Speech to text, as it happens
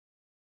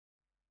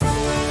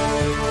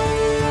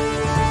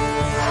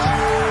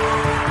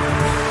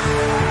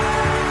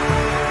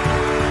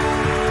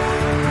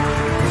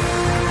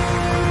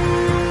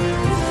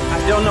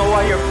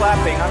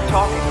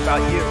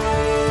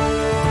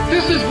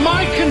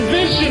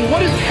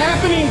What is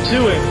happening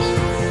to it?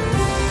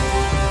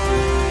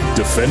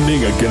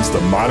 Defending against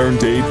the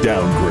modern-day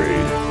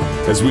downgrade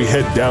as we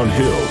head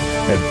downhill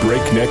at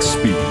breakneck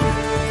speed,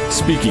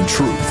 speaking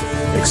truth,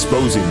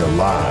 exposing the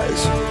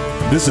lies.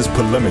 This is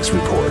Polemics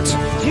Report.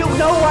 You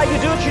know why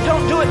you do it. You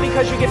don't do it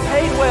because you get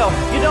paid well.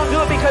 You don't do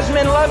it because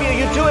men love you.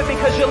 You do it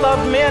because you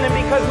love men,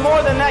 and because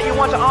more than that, you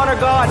want to honor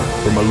God.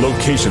 From a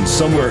location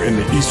somewhere in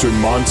the eastern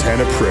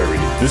Montana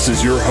prairie, this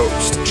is your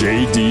host,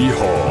 J.D.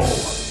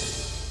 Hall.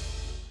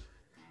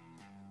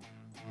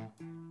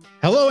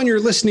 Hello, and you're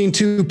listening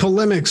to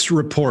Polemics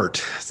Report.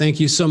 Thank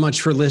you so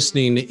much for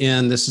listening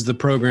in. This is the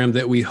program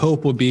that we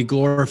hope will be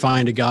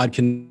glorifying to God,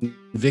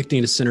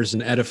 convicting to sinners,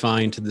 and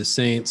edifying to the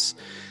saints.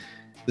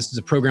 This is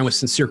a program with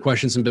sincere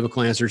questions and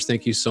biblical answers.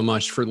 Thank you so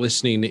much for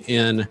listening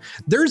in.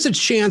 There's a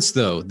chance,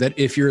 though, that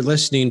if you're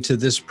listening to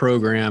this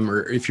program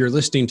or if you're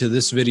listening to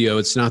this video,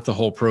 it's not the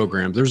whole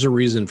program. There's a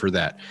reason for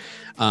that.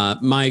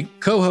 My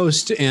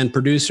co-host and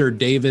producer,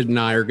 David, and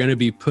I are going to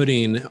be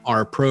putting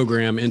our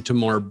program into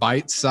more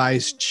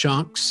bite-sized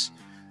chunks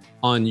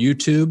on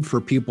YouTube for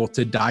people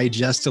to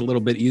digest a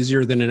little bit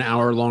easier than an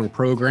hour-long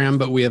program,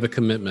 but we have a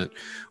commitment.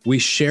 We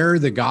share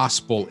the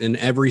gospel in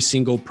every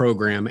single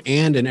program,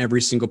 and in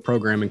every single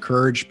program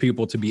encourage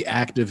people to be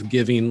active,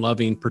 giving,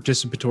 loving,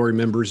 participatory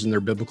members in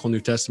their biblical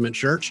New Testament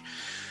church.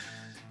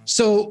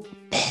 So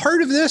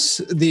part of this,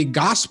 the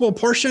gospel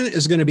portion,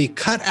 is going to be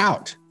cut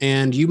out,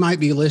 and you might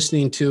be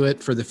listening to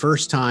it for the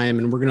first time,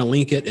 and we're going to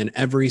link it in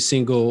every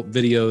single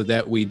video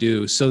that we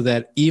do so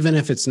that even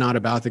if it's not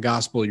about the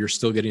gospel, you're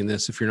still getting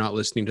this if you're not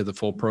listening to the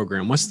full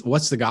program.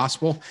 What's the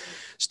gospel?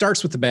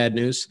 Starts with the bad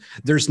news.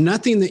 There's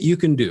nothing that you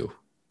can do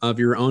of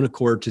your own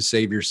accord to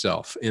save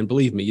yourself. And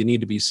believe me, you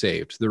need to be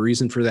saved. The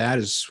reason for that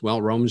is, well,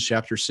 Romans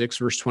chapter 6,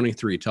 verse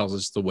 23 tells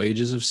us the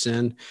wages of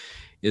sin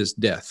is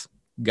death.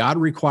 God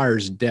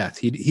requires death.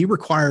 He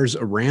requires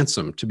a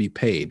ransom to be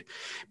paid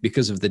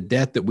because of the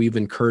debt that we've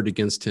incurred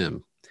against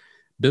him.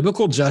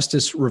 Biblical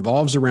justice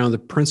revolves around the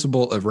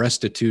principle of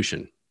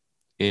restitution.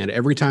 And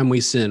every time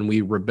we sin,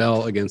 we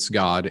rebel against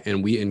God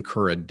and we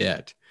incur a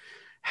debt.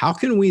 How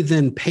can we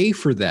then pay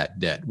for that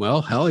debt?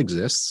 Well, hell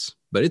exists,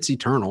 but it's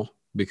eternal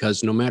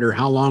because no matter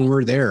how long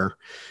we're there,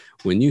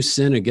 when you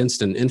sin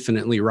against an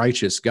infinitely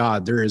righteous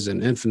God, there is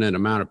an infinite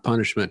amount of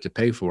punishment to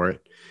pay for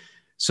it.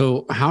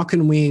 So how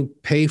can we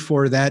pay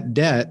for that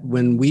debt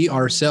when we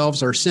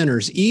ourselves are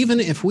sinners? Even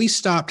if we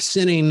stopped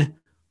sinning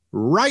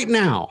right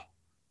now,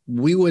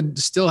 we would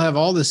still have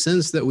all the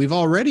sins that we've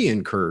already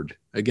incurred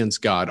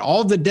against God,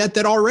 all the debt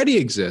that already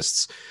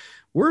exists.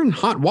 We're in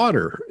hot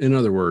water, in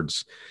other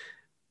words.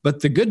 But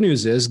the good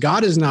news is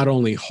God is not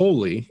only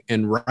holy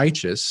and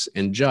righteous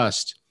and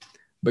just,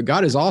 but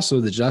God is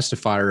also the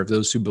justifier of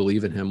those who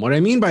believe in him. What I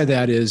mean by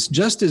that is,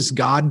 just as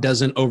God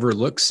doesn't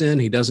overlook sin,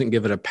 he doesn't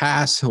give it a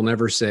pass. He'll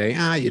never say,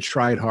 you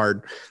tried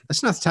hard.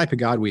 That's not the type of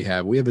God we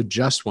have. We have a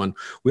just one.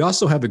 We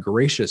also have a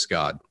gracious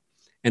God.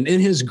 And in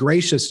his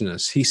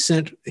graciousness, he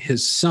sent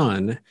his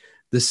son,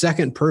 the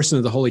second person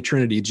of the Holy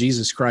Trinity,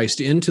 Jesus Christ,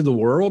 into the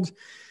world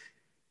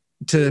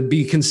to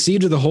be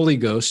conceived of the Holy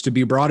Ghost, to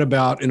be brought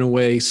about in a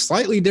way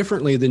slightly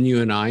differently than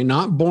you and I,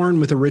 not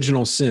born with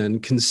original sin,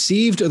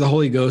 conceived of the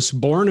Holy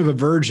Ghost, born of a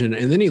virgin,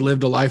 and then he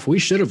lived a life we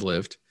should have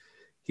lived.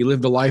 He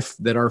lived a life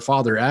that our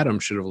father Adam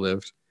should have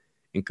lived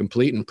in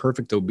complete and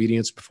perfect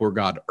obedience before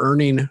God,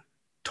 earning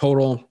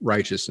total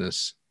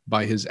righteousness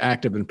by his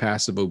active and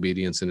passive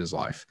obedience in his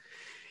life.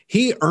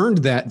 He earned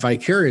that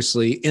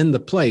vicariously in the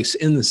place,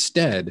 in the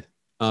stead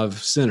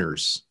of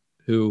sinners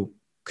who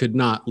could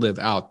not live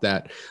out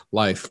that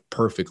life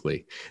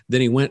perfectly. Then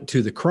he went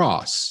to the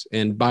cross,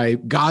 and by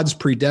God's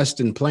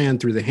predestined plan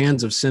through the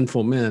hands of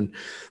sinful men,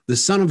 the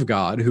Son of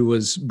God, who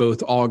was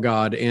both all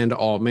God and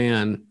all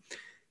man,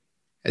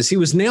 as he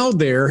was nailed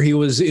there, he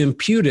was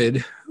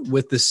imputed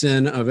with the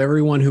sin of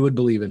everyone who would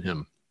believe in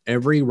him.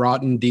 Every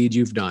rotten deed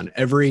you've done,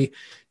 every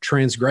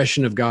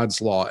transgression of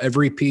God's law,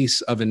 every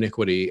piece of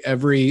iniquity,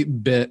 every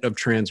bit of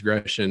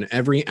transgression,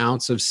 every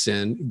ounce of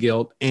sin,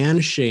 guilt,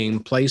 and shame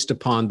placed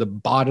upon the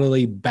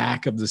bodily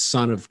back of the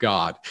Son of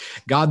God.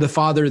 God the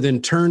Father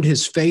then turned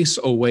his face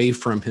away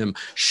from him,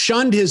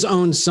 shunned his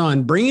own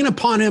Son, bringing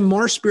upon him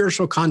more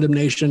spiritual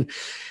condemnation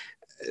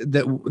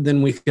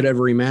than we could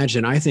ever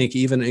imagine. I think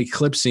even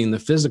eclipsing the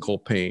physical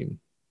pain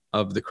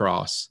of the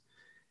cross.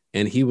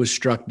 And he was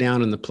struck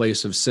down in the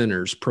place of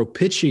sinners,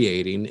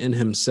 propitiating in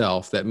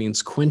himself. That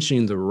means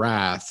quenching the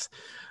wrath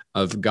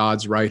of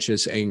God's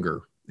righteous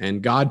anger.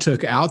 And God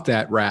took out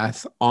that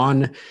wrath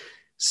on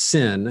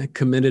sin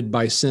committed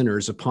by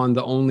sinners upon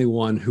the only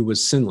one who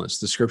was sinless.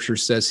 The scripture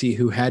says he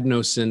who had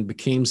no sin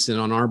became sin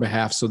on our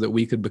behalf so that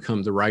we could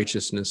become the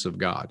righteousness of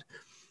God.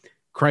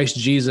 Christ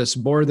Jesus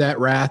bore that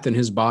wrath in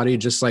his body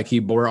just like he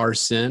bore our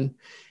sin.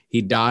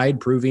 He died,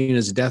 proving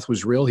his death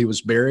was real. He was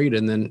buried,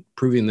 and then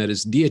proving that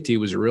his deity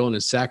was real and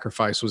his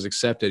sacrifice was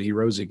accepted. He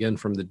rose again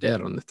from the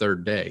dead on the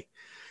third day.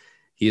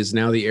 He is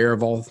now the heir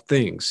of all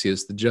things. He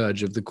is the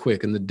judge of the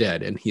quick and the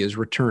dead, and he is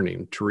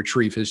returning to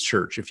retrieve his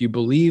church. If you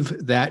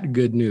believe that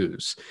good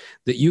news,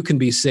 that you can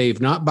be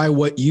saved not by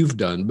what you've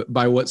done, but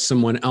by what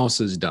someone else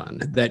has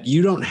done, that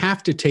you don't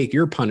have to take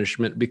your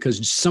punishment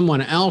because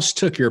someone else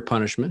took your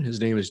punishment,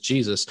 his name is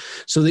Jesus,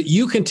 so that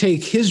you can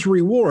take his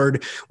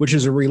reward, which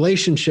is a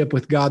relationship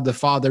with God the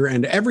Father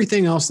and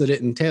everything else that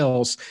it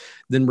entails,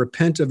 then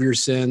repent of your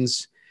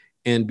sins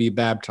and be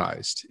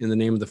baptized in the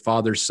name of the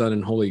Father, Son,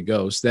 and Holy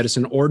Ghost. That is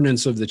an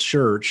ordinance of the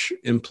church,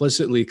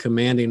 implicitly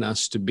commanding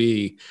us to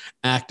be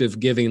active,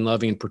 giving,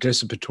 loving,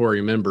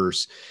 participatory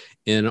members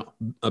in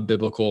a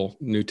biblical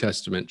New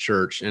Testament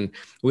church. And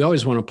we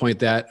always want to point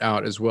that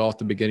out as well at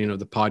the beginning of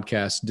the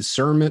podcast.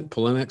 Discernment,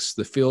 polemics,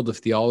 the field of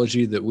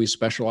theology that we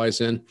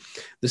specialize in,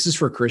 this is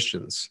for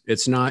Christians.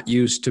 It's not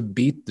used to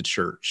beat the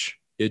church.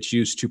 It's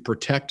used to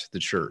protect the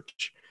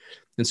church.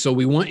 And so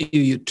we want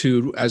you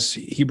to, as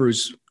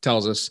Hebrews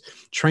tells us,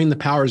 train the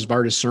powers of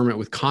our discernment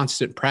with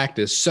constant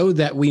practice so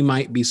that we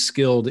might be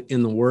skilled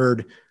in the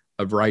word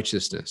of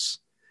righteousness.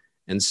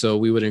 And so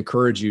we would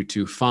encourage you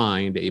to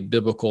find a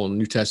biblical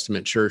New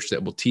Testament church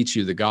that will teach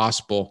you the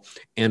gospel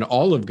and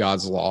all of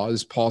God's law.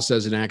 As Paul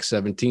says in Acts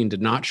 17, to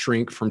not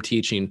shrink from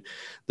teaching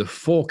the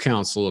full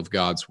counsel of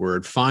God's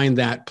word. Find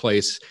that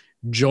place,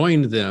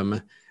 join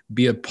them,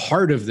 be a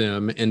part of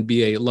them, and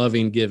be a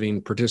loving, giving,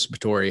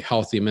 participatory,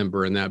 healthy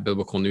member in that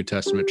biblical New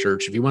Testament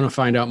church. If you want to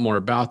find out more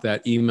about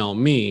that, email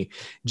me,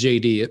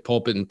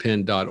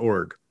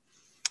 jd@pulpitandpen.org.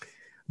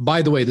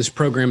 By the way, this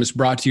program is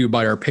brought to you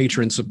by our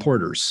patron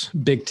supporters.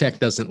 Big tech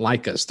doesn't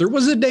like us. There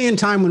was a day and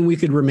time when we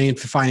could remain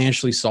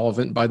financially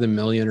solvent by the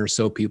million or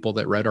so people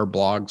that read our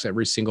blogs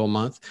every single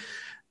month.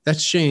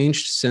 That's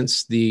changed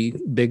since the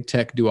big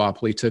tech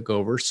duopoly took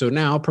over. So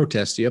now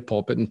Protestia,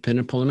 Pulpit, and Pen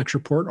and Polemics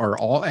Report are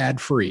all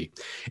ad-free.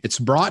 It's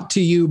brought to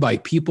you by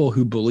people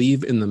who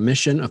believe in the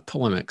mission of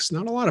polemics.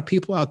 Not a lot of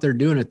people out there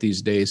doing it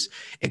these days.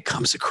 It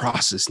comes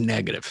across as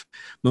negative,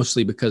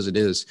 mostly because it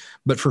is.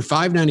 But for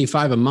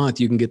 $5.95 a month,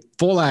 you can get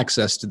full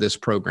access to this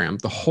program,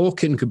 the whole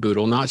kit and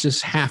caboodle, not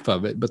just half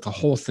of it, but the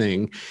whole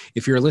thing.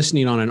 If you're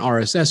listening on an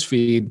RSS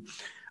feed,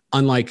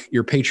 unlike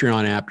your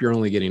Patreon app, you're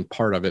only getting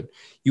part of it.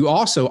 You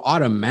also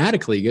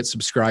automatically get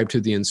subscribed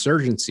to the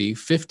Insurgency,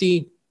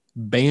 50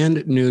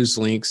 banned news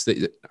links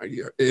that are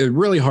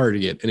really hard to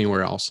get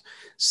anywhere else,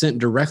 sent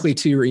directly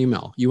to your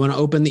email. You want to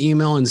open the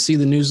email and see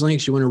the news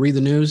links? You want to read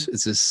the news?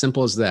 It's as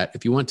simple as that.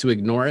 If you want to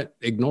ignore it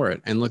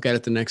and look at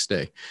it the next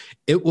day.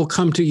 It will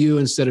come to you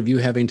instead of you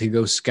having to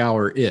go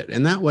scour it.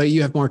 And that way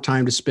you have more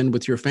time to spend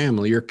with your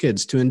family, your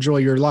kids, to enjoy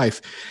your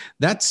life.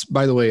 That's,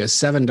 by the way, a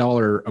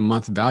 $7 a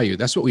month value.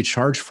 That's what we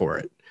charge for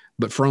it.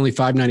 But for only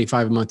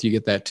 $5.95 a month, you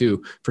get that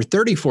too. For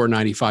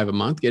 $34.95 a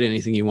month, get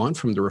anything you want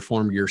from the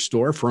Reformed Gear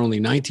store. For only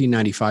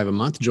 $19.95 a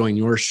month, join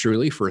yours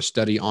truly for a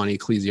study on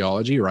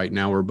ecclesiology. Right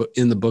now, we're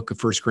in the book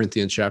of 1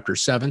 Corinthians chapter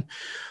 7.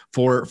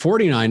 For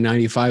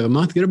 $49.95 a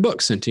month, get a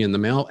book sent to you in the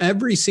mail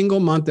every single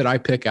month that I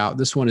pick out.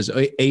 This one is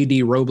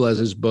A.D.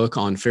 Robles's book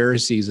on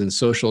Pharisees and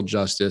social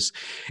justice.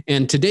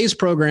 And today's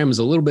program is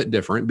a little bit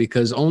different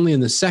because only in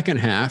the second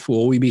half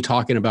will we be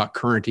talking about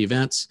current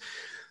events.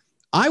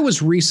 I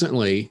was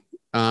recently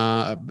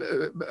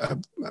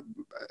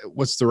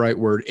what's the right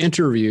word?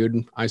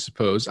 Interviewed, I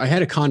suppose. I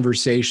had a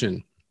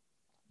conversation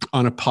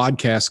on a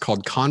podcast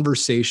called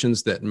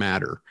Conversations That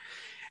Matter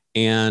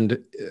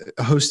and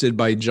hosted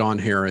by John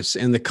Harris.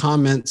 And the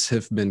comments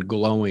have been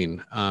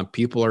glowing.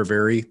 People are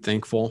very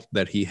thankful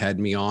that he had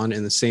me on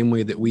in the same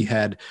way that we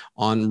had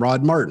on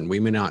Rod Martin. We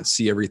may not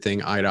see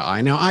everything eye to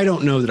eye. Now, I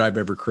don't know that I've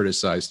ever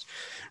criticized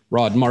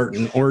Rod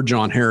Martin or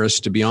John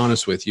Harris, to be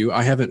honest with you.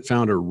 I haven't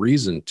found a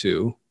reason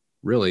to,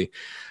 really.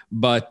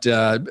 But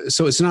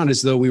so it's not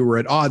as though we were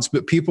at odds,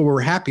 but people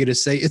were happy to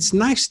say, it's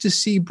nice to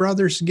see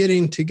brothers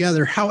getting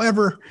together.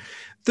 However,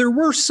 there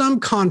were some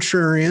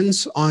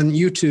contrarians on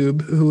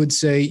YouTube who would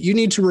say, you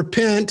need to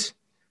repent.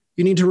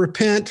 You need to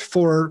repent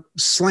for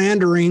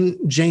slandering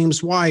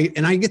James White.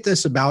 And I get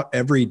this about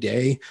every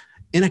day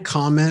in a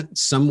comment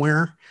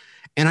somewhere.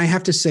 And I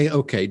have to say,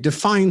 okay,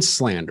 define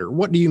slander.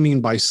 What do you mean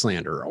by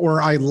slander?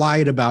 Or I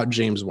lied about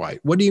James White.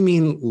 What do you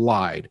mean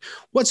lied?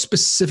 What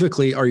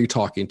specifically are you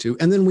talking to?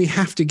 And then we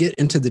have to get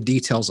into the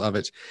details of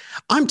it.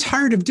 I'm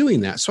tired of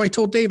doing that. So I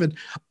told David,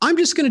 I'm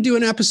just going to do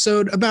an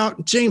episode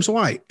about James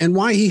White and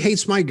why he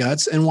hates my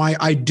guts and why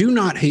I do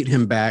not hate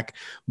him back,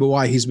 but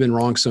why he's been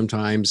wrong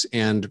sometimes.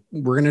 And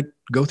we're going to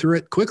go through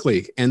it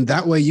quickly. And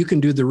that way you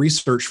can do the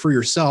research for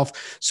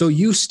yourself. So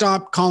you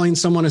stop calling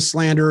someone a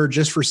slanderer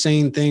just for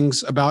saying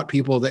things about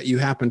people that you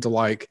happen to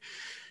like.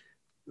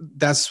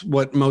 That's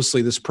what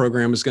mostly this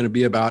program is going to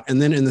be about.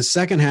 And then in the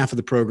second half of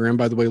the program,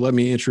 by the way, let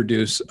me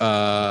introduce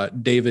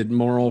David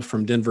Morrill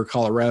from Denver,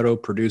 Colorado,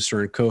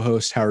 producer and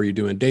co-host. How are you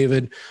doing,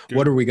 David? Good.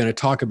 What are we going to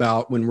talk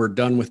about when we're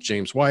done with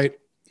James White?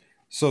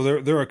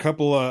 So there are a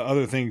couple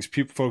other things,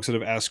 folks that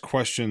have asked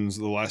questions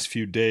the last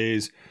few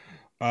days.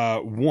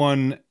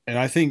 One, and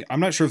I think, I'm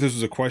not sure if this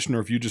was a question or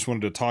if you just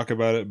wanted to talk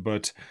about it,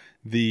 but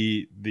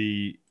the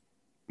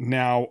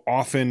now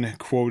often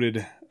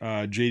quoted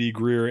J.D.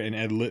 Greer and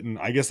Ed Litton,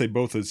 I guess they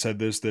both had said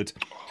this, that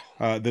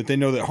they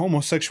know that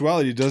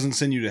homosexuality doesn't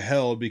send you to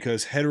hell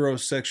because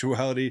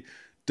heterosexuality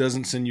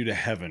doesn't send you to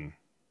heaven.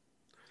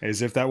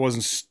 As if that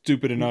wasn't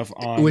stupid enough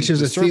on which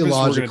is the a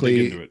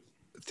surface,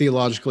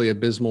 theologically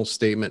abysmal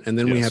statement. And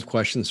then we have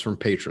questions from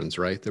patrons,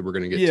 right? That we're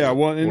going to get to. Yeah,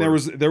 well, and there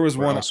was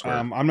one. Elsewhere.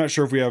 I'm not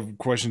sure if we have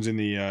questions in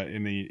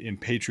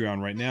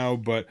Patreon right now,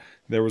 but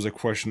there was a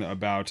question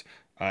about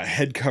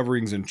head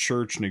coverings in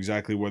church and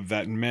exactly what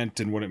that meant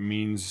and what it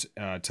means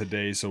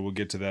today. So we'll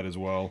get to that as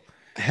well.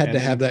 I had to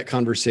have that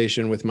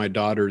conversation with my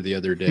daughter the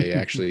other day,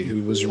 actually,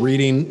 who was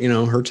reading,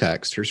 her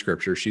text, her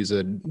scripture. She's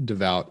a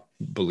devout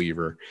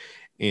believer.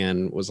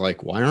 And was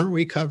like, why aren't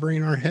we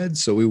covering our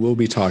heads? So we will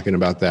be talking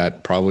about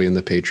that probably in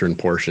the patron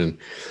portion.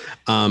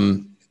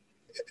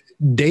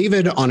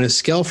 David, on a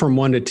scale from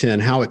 1 to 10,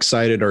 how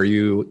excited are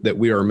you that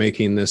we are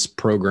making this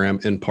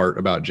program in part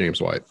about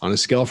James White? On a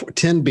scale of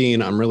 10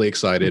 being, I'm really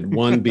excited.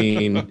 1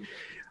 being,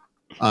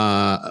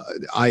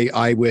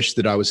 I wish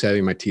that I was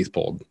having my teeth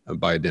pulled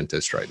by a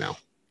dentist right now.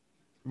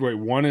 Wait,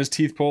 1 is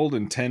teeth pulled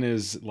and 10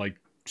 is like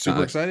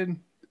super excited?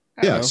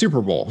 Yeah,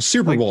 Super Bowl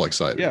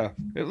excited. Yeah,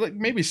 like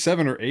maybe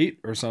 7 or 8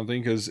 or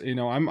something, because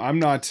I'm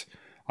not.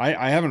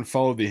 I haven't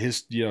followed the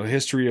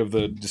history of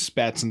the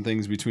spats and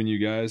things between you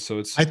guys, so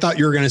it's. I thought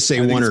you were going to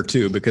say 1 or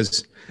 2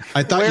 because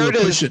I thought you were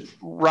pushing.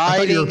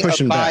 Riding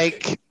a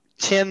bike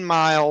 10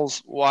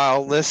 miles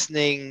while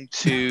listening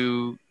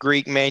to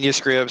Greek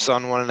manuscripts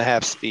on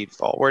 1.5 speed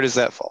fall. Where does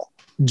that fall?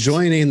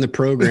 Joining the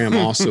program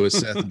also is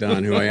Seth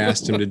Dunn, who I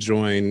asked him to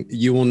join.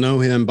 You will know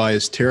him by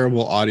his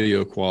terrible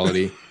audio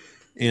quality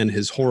and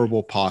his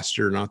horrible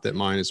posture. Not that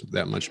mine is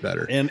that much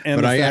better.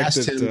 But I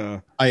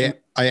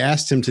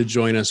asked him to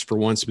join us for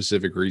one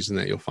specific reason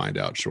that you'll find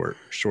out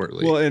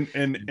shortly. Well,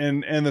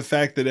 and the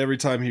fact that every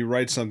time he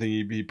writes something,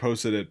 he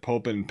posts it at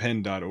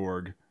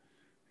pulpitandpen.org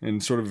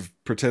and sort of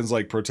pretends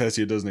like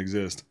Protestia doesn't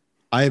exist.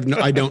 I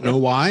don't know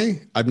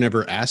why. I've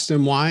never asked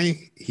him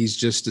why. He's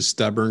just a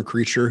stubborn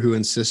creature who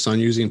insists on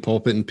using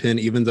Pulpit and Pen,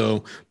 even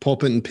though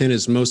Pulpit and Pen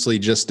is mostly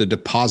just a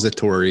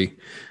depository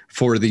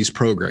for these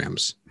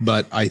programs.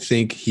 But I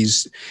think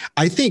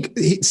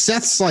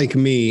Seth's like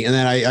me, and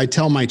then I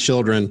tell my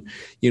children,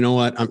 you know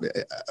what? I'm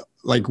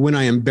like, when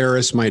I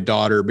embarrass my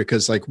daughter,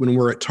 because like when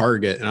we're at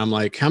Target and I'm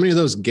like, how many of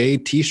those gay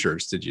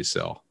T-shirts did you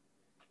sell?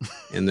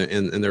 And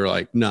they're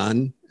like,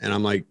 none. And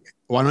I'm like,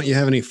 why don't you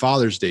have any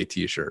Father's Day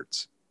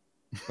T-shirts?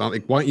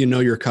 Like, why don't you know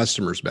your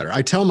customers better?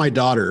 I tell my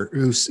daughter,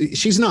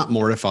 she's not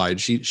mortified.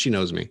 She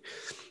knows me.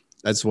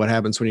 That's what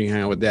happens when you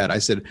hang out with dad. I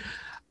said,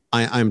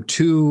 I'm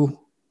too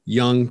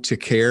young to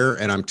care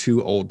and I'm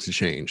too old to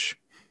change.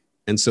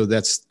 And so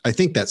I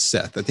think that's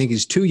Seth. I think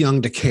he's too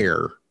young to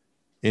care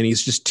and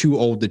he's just too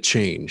old to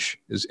change.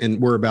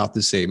 And we're about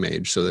the same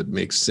age, so that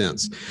makes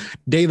sense.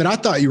 David, I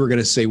thought you were going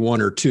to say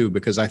 1 or 2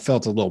 because I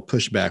felt a little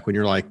pushback when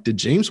you're like, did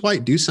James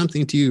White do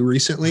something to you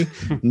recently?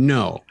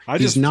 No,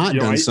 he's not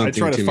done something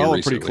to me recently. I try to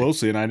follow pretty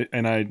closely,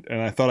 and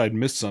I thought I'd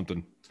missed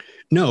something.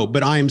 No,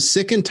 but I am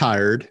sick and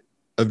tired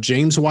of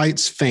James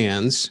White's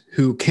fans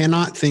who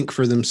cannot think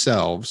for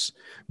themselves,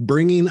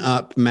 bringing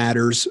up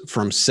matters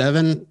from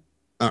 3,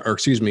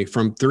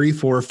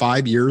 4,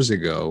 5 years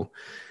ago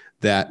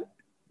that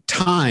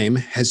time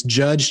has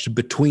judged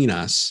between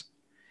us.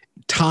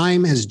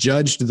 Time has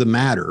judged the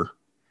matter.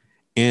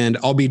 And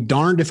I'll be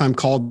darned if I'm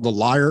called the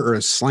liar or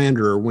a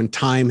slanderer when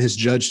time has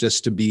judged us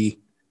to be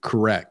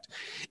correct.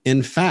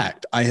 In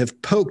fact, I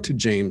have poked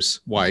James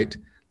White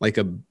like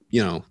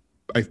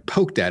I've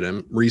poked at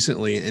him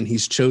recently, and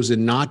he's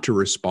chosen not to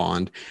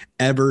respond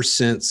ever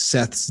since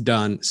Seth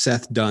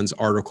Dunn's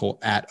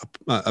article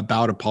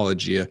about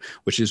Apologia,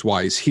 which is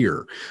why he's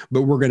here.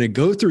 But we're going to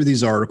go through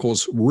these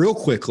articles real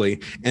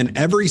quickly, and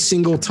every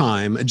single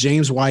time a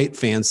James White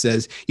fan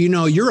says,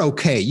 you're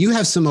okay. You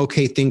have some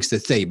okay things to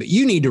say, but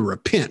you need to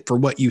repent for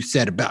what you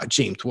said about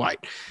James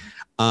White.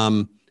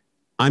 I'm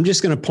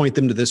just going to point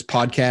them to this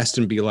podcast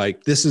and be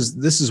like, this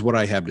is what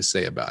I have to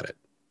say about it.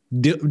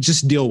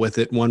 Just deal with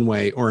it one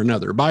way or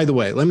another. By the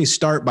way, let me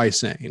start by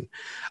saying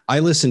I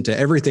listened to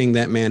everything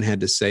that man had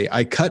to say.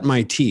 I cut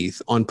my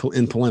teeth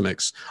in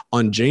polemics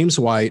on James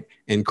White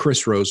and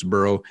Chris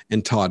Roseborough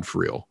and Todd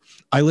Friel.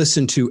 I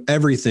listened to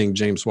everything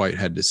James White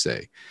had to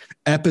say,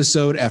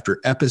 episode after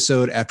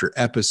episode after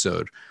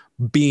episode,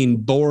 being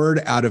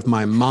bored out of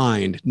my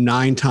mind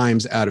 9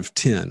 times out of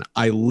 10.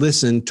 I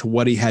listened to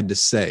what he had to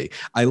say.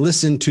 I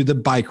listened to the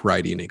bike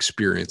riding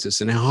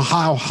experiences and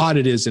how hot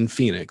it is in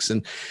Phoenix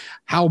and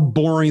how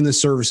boring the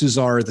services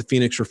are at the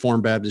Phoenix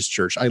Reformed Baptist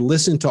Church. I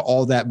listened to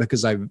all that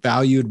because I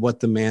valued what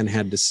the man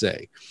had to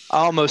say. I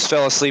almost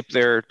fell asleep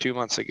there 2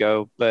 months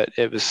ago, but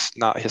it was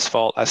not his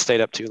fault. I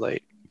stayed up too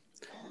late.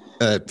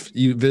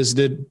 You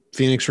visited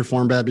Phoenix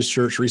Reformed Baptist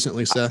Church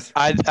recently, Seth?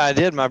 I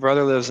did. My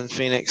brother lives in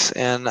Phoenix,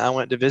 and I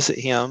went to visit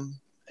him,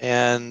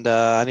 and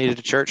I needed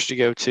a church to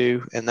go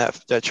to, and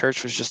that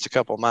church was just a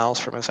couple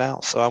miles from his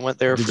house. So I went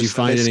there. Did you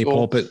find any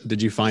pulpit?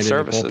 Did you find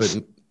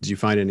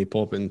any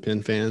pulpit and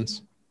pen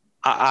fans?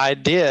 I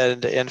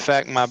did. In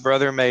fact, my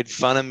brother made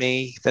fun of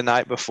me the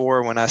night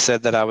before when I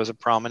said that I was a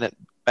prominent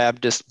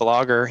Baptist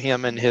blogger.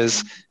 Him and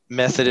his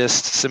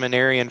Methodist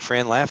seminarian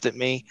friend laughed at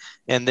me.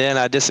 And then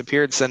I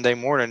disappeared Sunday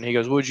morning. He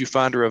goes, "Would you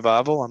find a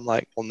revival?" I'm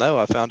like, "Well, no,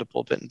 I found a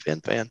Pulpit and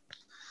Pen fan."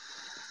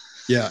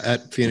 Yeah,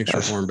 at Phoenix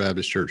Reformed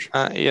Baptist Church.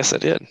 Yes, I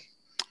did.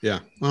 Yeah,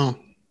 well,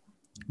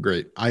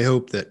 great. I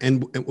hope that,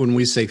 and when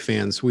we say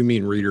fans, we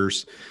mean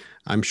readers.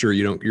 I'm sure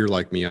you're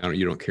like me.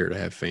 You don't care to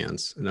have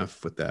fans.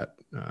 Enough with that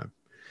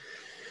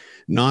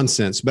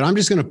nonsense. But I'm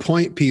just going to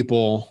point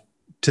people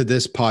to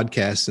this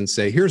podcast and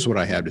say, here's what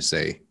I have to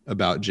say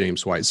about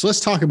James White. So let's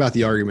talk about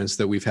the arguments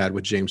that we've had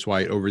with James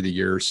White over the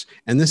years.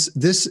 And this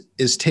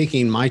is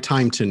taking my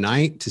time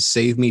tonight to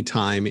save me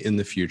time in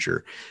the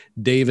future.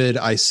 David,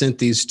 I sent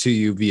these to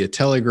you via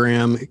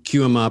Telegram.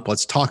 Cue them up.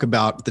 Let's talk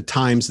about the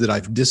times that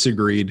I've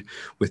disagreed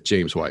with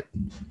James White.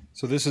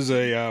 So this is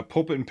a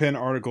Pulpit and Pen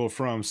article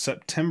from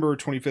September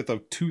 25th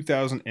of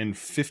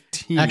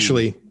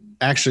 2015.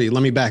 Actually,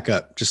 let me back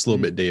up just a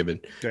little bit,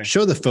 David. Okay.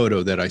 Show the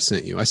photo that I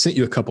sent you. I sent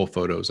you a couple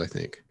photos, I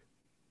think.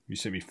 You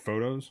sent me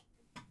photos?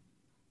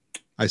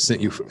 I sent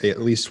you at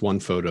least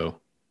one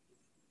photo.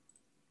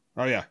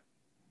 Oh yeah.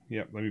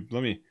 Yeah, let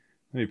me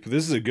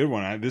this is a good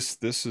one. This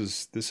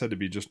had to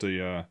be just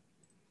a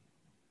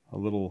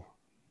little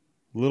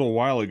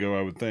while ago,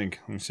 I would think.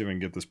 Let me see if I can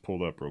get this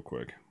pulled up real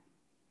quick.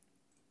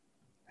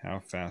 How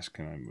fast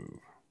can I move?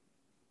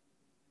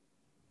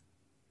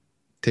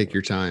 Take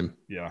your time.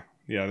 Yeah.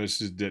 Yeah,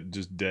 this is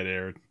just dead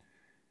air.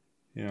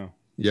 You know.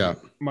 Yeah.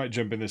 Might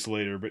jump in this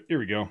later, but here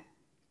we go.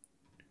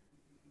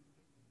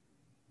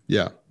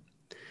 Yeah.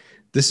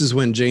 This is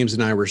when James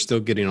and I were still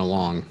getting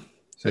along.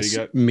 So you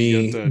got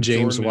James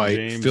Jordan White,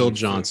 James Phil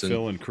Johnson.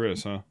 Phil and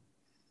Chris, huh?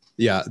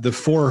 Yeah, the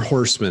four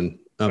horsemen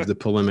of the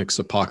polemics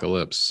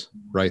apocalypse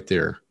right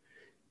there.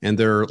 And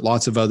there are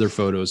lots of other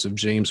photos of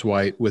James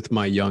White with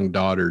my young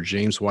daughter,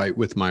 James White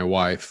with my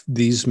wife,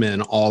 these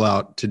men all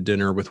out to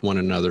dinner with one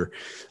another.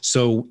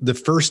 So the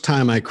first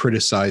time I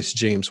criticized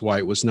James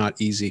White was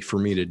not easy for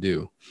me to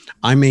do.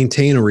 I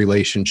maintain a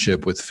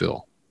relationship with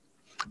Phil.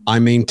 I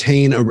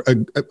maintain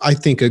I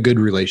think a good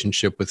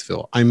relationship with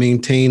Phil. I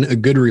maintain a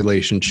good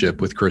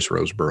relationship with Chris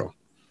Roseborough.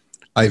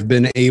 I've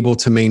been able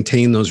to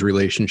maintain those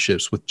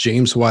relationships with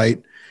James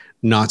White,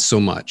 not so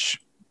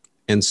much.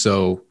 And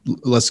so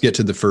let's get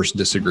to the first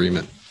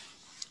disagreement.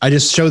 I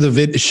just show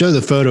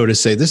the photo to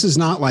say, this is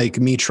not like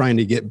me trying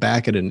to get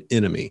back at an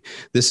enemy.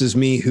 This is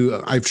me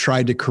who I've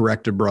tried to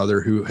correct a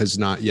brother who has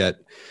not yet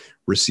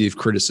received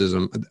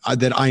criticism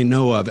that I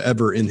know of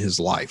ever in his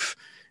life.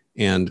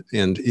 And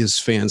his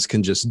fans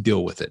can just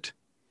deal with it.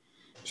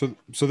 So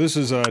this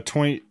is a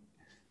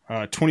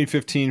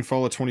 2015,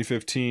 fall of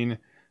 2015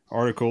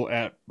 article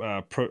at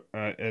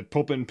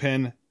Pulpit and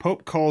Pen.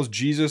 Pope calls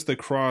Jesus the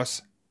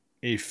cross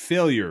a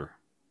failure.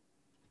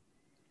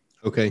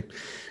 Okay.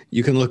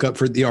 You can look up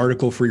for the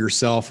article for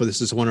yourself.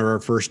 This is one of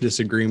our first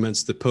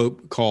disagreements. The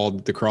Pope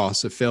called the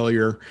cross a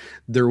failure.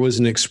 There was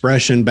an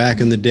expression back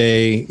in the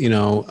day,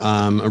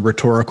 a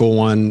rhetorical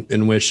one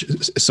in which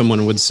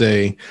someone would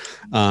say,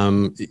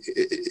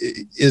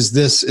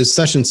 is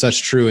such and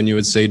such true? And you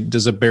would say,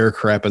 does a bear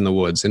crap in the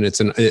woods? And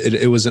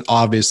it was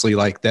obviously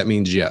like, that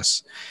means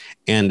yes.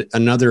 And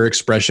another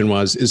expression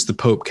was, is the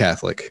Pope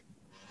Catholic?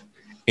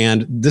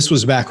 And this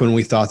was back when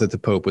we thought that the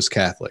Pope was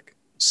Catholic.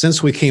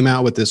 Since we came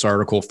out with this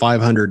article,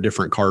 500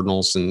 different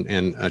cardinals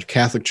and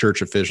Catholic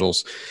Church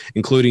officials,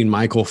 including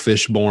Michael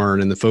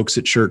Fishborn and the folks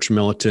at Church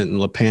Militant and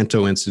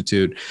Lepanto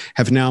Institute,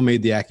 have now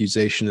made the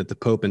accusation that the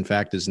Pope, in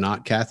fact, is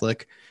not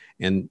Catholic.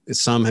 And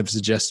some have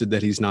suggested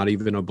that he's not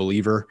even a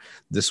believer.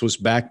 This was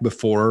back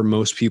before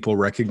most people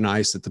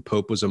recognized that the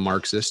Pope was a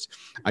Marxist.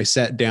 I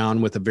sat down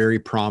with a very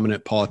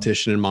prominent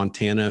politician in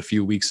Montana a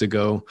few weeks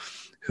ago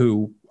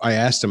who I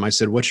asked him, I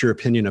said, what's your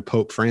opinion of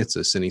Pope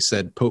Francis? And he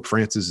said, Pope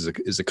Francis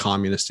is a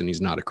communist and he's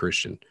not a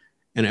Christian.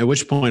 And at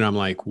which point I'm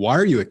like, why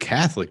are you a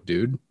Catholic,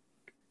 dude? And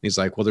he's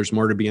like, well, there's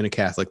more to being a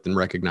Catholic than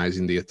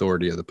recognizing the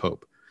authority of the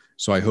Pope.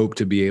 So I hope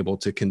to be able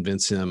to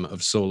convince him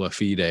of sola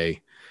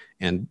fide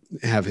and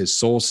have his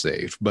soul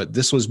saved. But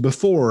this was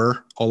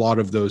before a lot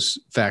of those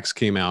facts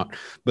came out.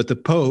 But the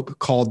Pope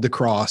called the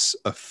cross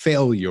a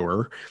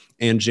failure.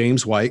 And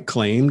James White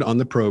claimed on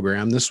the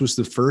program, this was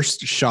the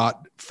first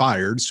shot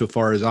fired, so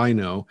far as I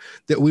know,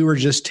 that we were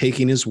just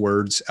taking his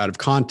words out of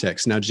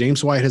context. Now,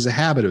 James White has a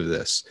habit of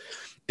this.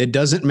 It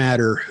doesn't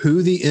matter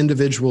who the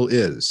individual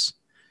is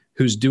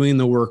who's doing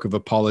the work of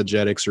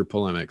apologetics or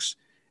polemics.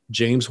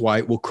 James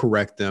White will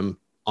correct them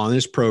on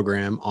his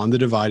program, on the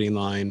dividing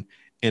line,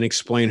 and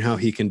explain how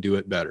he can do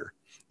it better.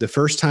 The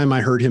first time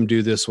I heard him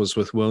do this was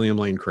with William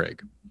Lane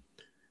Craig.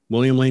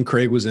 William Lane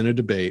Craig was in a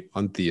debate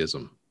on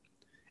theism.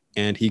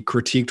 And he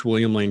critiqued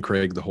William Lane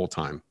Craig the whole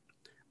time.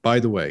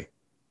 By the way,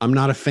 I'm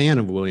not a fan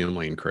of William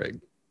Lane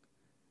Craig,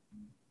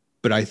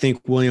 but I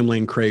think William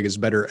Lane Craig is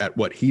better at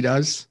what he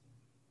does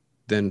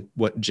than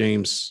what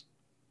James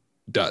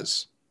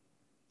does.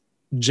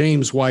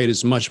 James White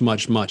is much,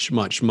 much, much,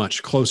 much,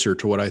 much closer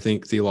to what I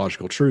think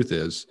theological truth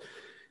is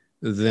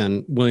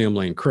than William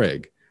Lane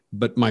Craig.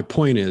 But my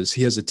point is,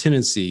 he has a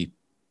tendency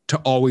to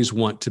always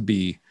want to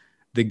be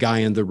the guy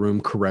in the room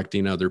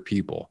correcting other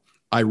people.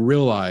 I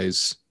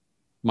realize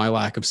my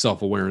lack of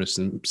self-awareness.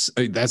 And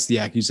that's the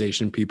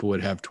accusation people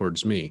would have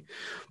towards me.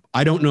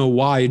 I don't know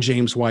why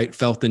James White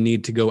felt the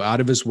need to go out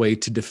of his way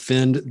to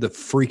defend the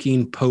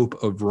freaking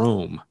Pope of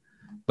Rome,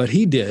 but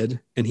he did,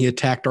 and he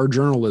attacked our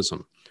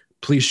journalism.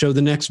 Please show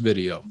the next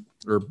video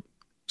or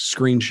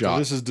screenshot. So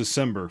this is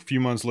December, a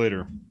few months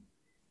later.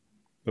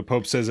 The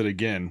Pope says it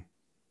again.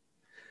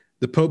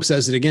 The Pope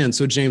says it again.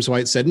 So James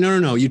White said,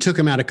 no, you took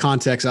him out of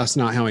context. That's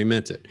not how he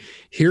meant it.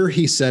 Here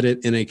he said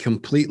it in a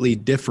completely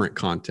different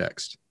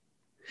context.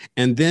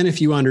 And then if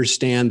you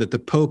understand that the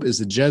Pope is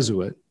a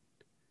Jesuit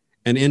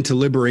and into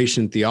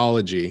liberation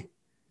theology,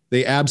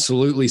 they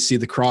absolutely see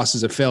the cross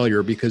as a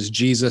failure because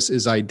Jesus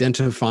is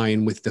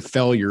identifying with the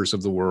failures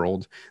of the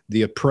world,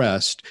 the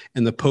oppressed,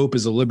 and the Pope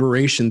is a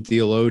liberation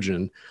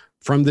theologian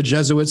from the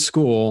Jesuit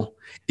school.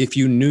 If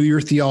you knew your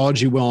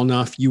theology well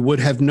enough, you would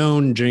have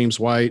known, James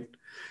White,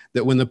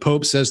 that when the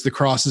Pope says the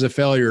cross is a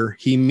failure,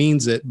 he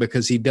means it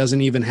because he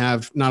doesn't even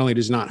have, not only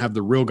does he not have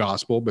the real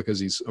gospel because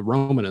he's a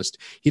Romanist,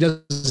 he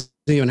doesn't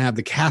even have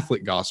the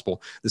Catholic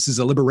gospel. This is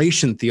a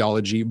liberation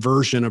theology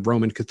version of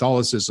Roman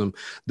Catholicism.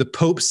 The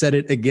Pope said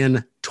it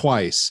again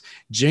twice.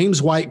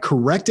 James White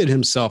corrected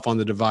himself on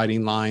the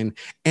dividing line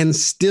and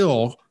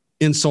still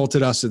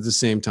insulted us at the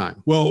same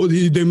time. Well,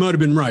 they might have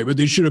been right, but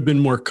they should have been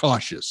more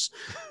cautious.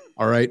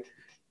 All right.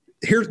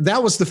 Here,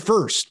 that was the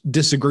first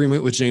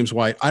disagreement with James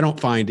White. I don't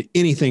find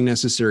anything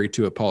necessary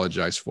to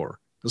apologize for.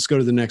 Let's go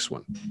to the next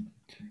one.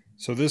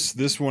 So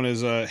this one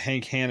is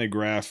Hank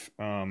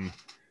Hanegraaff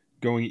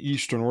going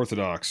Eastern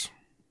Orthodox.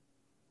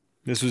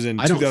 This was in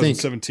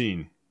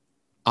 2017.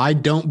 I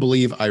don't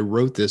believe I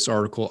wrote this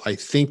article. I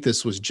think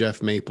this was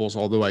Jeff Maples,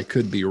 although I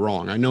could be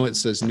wrong. I know it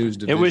says News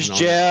Division. It was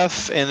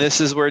Jeff, and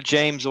this is where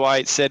James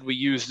White said we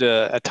used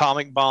a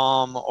atomic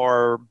bomb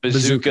or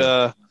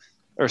bazooka.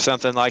 Or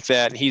something like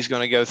that, and he's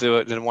going to go through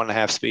it in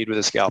 1.5 speed with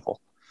a scalpel.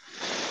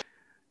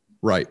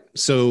 Right.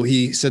 So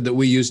he said that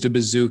we used a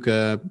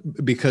bazooka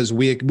because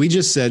we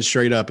just said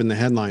straight up in the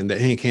headline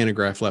that Hank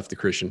Hanegraaff left the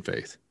Christian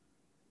faith.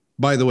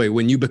 By the way,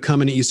 when you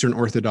become an Eastern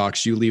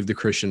Orthodox, you leave the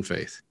Christian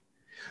faith.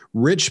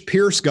 Rich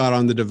Pierce got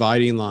on the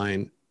dividing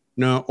line.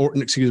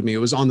 It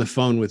was on the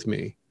phone with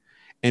me.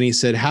 And he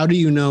said, how do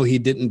you know he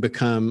didn't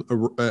become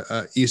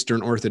a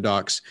Eastern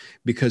Orthodox?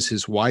 Because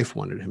his wife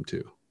wanted him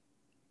to.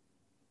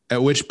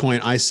 At which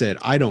point I said,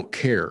 I don't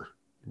care.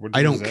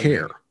 I don't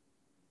care.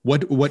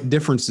 What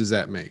difference does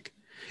that make?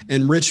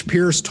 And Rich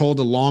Pierce told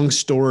a long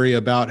story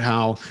about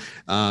how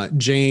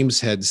James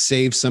had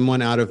saved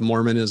someone out of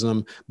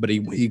Mormonism, but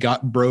he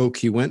got broke.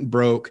 He went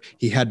broke.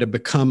 He had to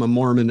become a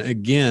Mormon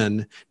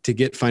again to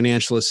get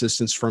financial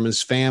assistance from his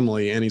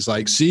family. And he's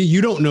like, see, you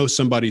don't know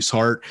somebody's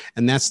heart.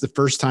 And that's the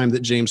first time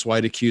that James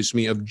White accused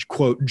me of,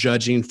 quote,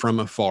 judging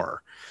from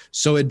afar.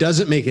 So it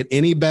doesn't make it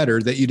any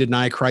better that you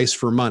deny Christ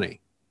for money.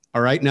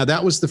 All right. Now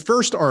that was the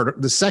first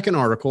article, the second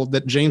article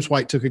that James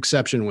White took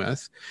exception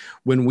with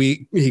when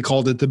he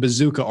called it the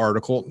bazooka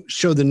article.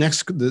 Show the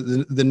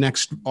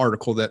next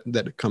article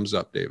that comes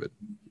up, David.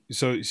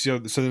 So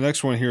the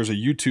next one here is a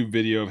YouTube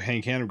video of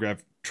Hank Hanegraaff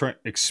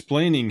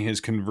explaining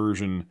his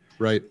conversion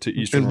to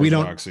Eastern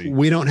Orthodoxy.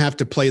 We don't have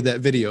to play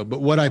that video,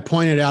 but what I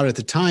pointed out at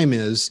the time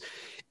is,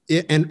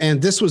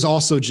 and this was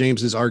also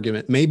James's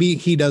argument. Maybe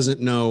he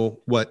doesn't know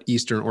what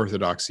Eastern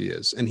Orthodoxy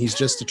is, and he's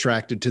just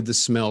attracted to the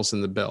smells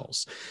and the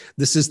bells.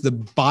 This is the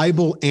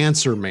Bible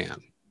answer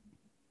man.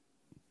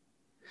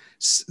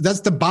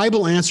 That's the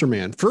Bible answer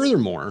man.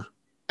 Furthermore,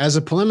 as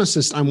a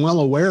polemicist, I'm well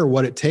aware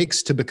what it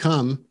takes to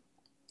become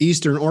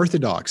Eastern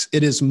Orthodox.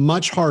 It is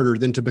much harder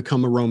than to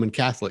become a Roman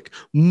Catholic.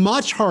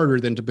 Much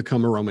harder than to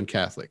become a Roman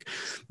Catholic.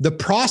 The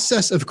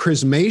process of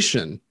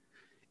chrismation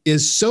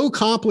is so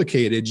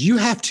complicated. You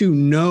have to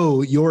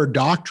know your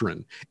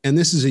doctrine. And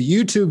this is a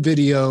YouTube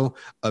video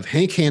of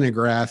Hank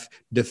Hanegraaff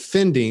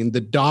defending the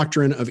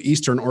doctrine of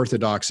Eastern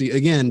Orthodoxy.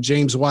 Again,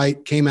 James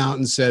White came out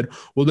and said,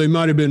 well, they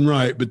might have been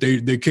right, but they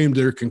came to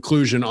their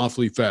conclusion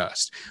awfully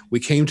fast. We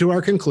came to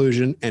our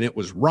conclusion, and it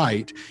was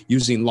right,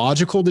 using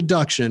logical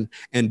deduction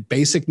and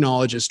basic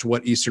knowledge as to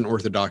what Eastern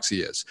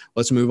Orthodoxy is.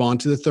 Let's move on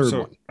to the third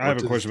one. I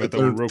have a question about that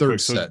one real quick.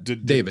 So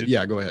David,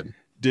 go ahead.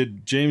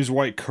 Did James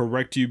White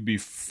correct you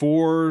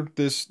before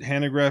this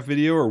Hanegraaff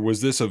video, or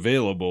was this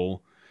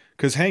available?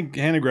 Because Hank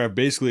Hanegraaff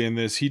basically in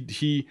this,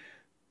 he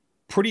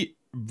pretty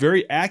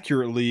very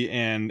accurately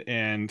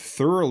and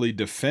thoroughly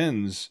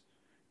defends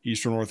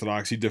Eastern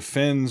Orthodoxy,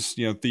 defends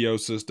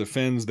theosis,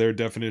 defends their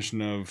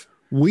definition of.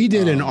 We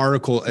did an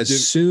article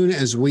as soon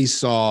as we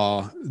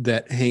saw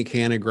that Hank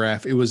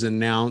Hanegraaff, it was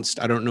announced.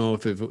 I don't know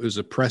if it was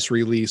a press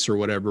release or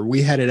whatever.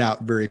 We had it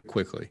out very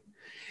quickly.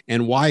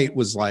 And White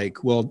was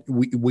like, well,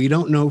 we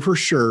don't know for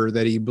sure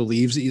that he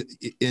believes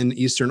in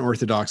Eastern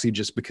Orthodoxy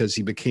just because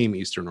he became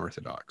Eastern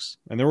Orthodox.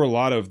 And there were a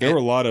lot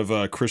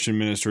of Christian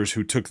ministers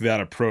who took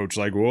that approach.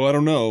 Like, well, I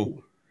don't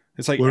know.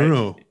 It's like, I don't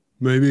know.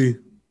 Maybe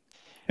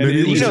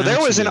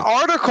there was an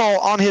article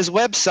on his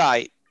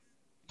website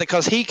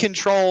because he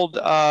controlled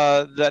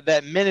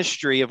that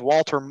ministry of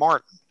Walter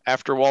Martin.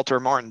 after Walter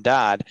Martin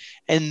died.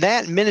 And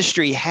that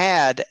ministry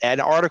had an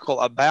article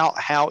about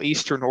how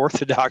Eastern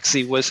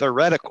Orthodoxy was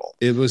heretical.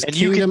 It was, and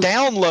you could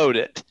download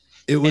it.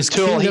 It was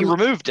until he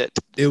removed it.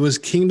 It was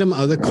Kingdom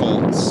of the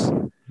Cults,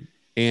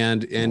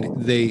 and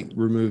they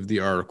removed the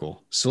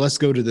article. So let's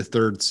go to the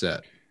third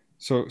set.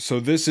 So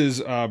this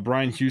is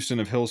Brian Houston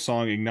of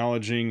Hillsong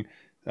acknowledging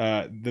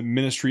the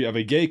ministry of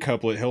a gay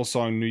couple at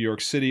Hillsong, New York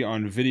City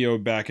on video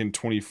back in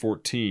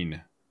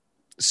 2014.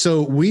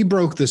 So we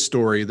broke the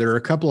story. There are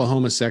a couple of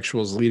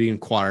homosexuals leading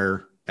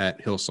choir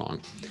at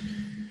Hillsong,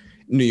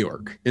 New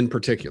York in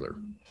particular.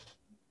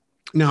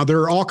 Now, there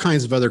are all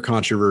kinds of other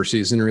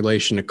controversies in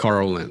relation to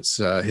Carl Lentz,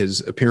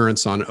 his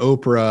appearance on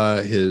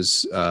Oprah,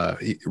 his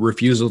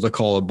refusal to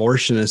call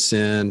abortion a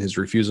sin, his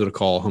refusal to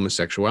call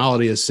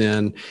homosexuality a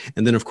sin.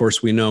 And then, of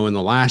course, we know in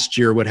the last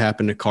year what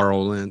happened to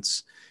Carl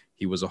Lentz.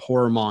 He was a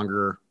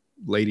whoremonger,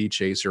 lady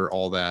chaser,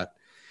 all that.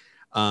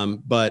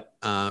 But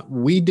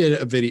we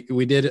did a video.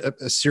 We did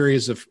a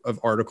series of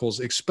articles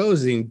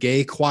exposing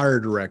gay choir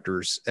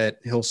directors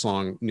at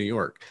Hillsong, New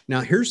York. Now,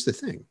 here's the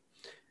thing.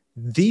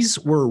 These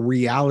were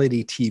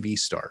reality TV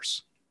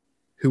stars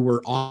who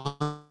were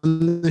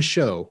on the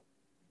show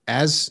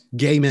as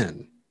gay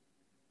men.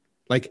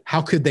 Like,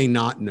 how could they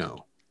not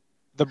know?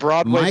 The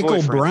Broadway Michael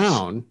boyfriends.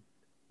 Brown,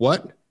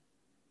 what?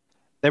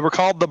 They were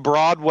called the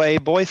Broadway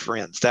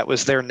boyfriends. That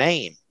was their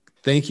name.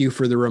 Thank you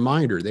for the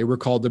reminder. They were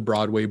called the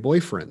Broadway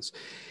boyfriends.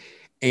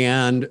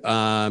 And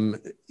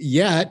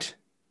yet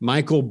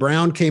Michael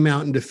Brown came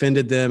out and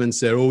defended them and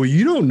said, "Oh,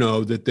 you don't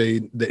know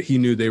that he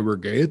knew they were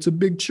gay. It's a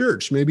big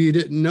church. Maybe you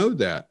didn't know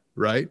that,"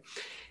 right?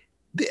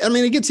 I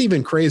mean, it gets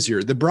even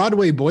crazier. The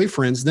Broadway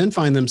boyfriends then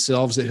find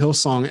themselves at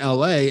Hillsong,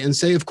 LA, and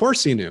say, "Of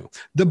course he knew."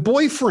 The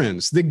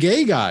boyfriends, the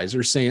gay guys,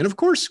 are saying, "Of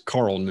course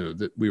Carl knew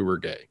that we were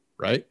gay,"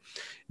 right?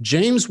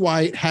 James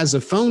White has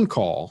a phone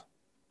call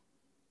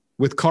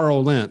with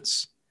Carl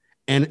Lentz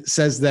and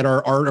says that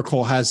our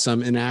article has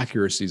some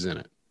inaccuracies in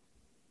it.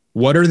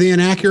 What are the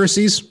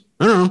inaccuracies?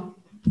 I don't know.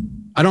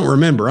 I don't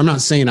remember. I'm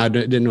not saying I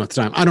didn't know at the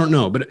time. I don't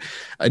know, but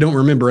I don't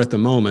remember at the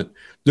moment.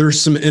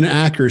 There's some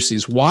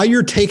inaccuracies. Why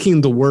you're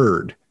taking the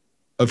word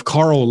of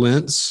Carl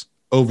Lentz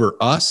over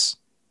us,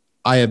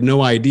 I have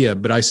no idea,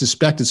 but I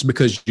suspect it's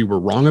because you were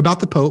wrong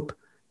about the Pope,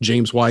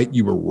 James White.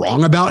 You were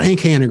wrong about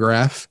Hank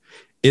Hanegraaff.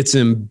 It's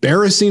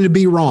embarrassing to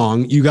be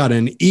wrong. You got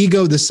an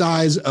ego the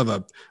size of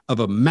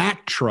a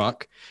Mack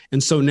truck.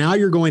 And so now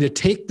you're going to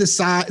take the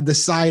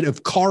side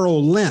of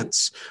Carl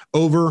Lentz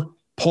over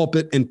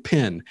pulpit and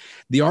pen.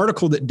 The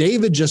article that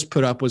David just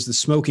put up was the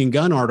smoking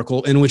gun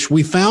article in which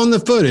we found the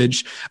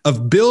footage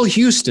of Bill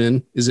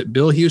Houston. Is it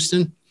Bill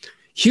Houston?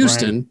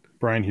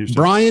 Brian Houston.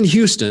 Brian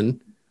Houston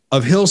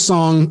of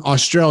Hillsong,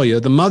 Australia,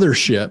 the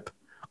mothership,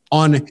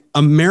 on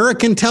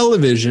American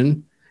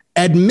television,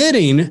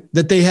 admitting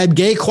that they had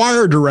gay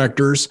choir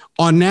directors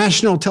on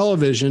national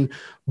television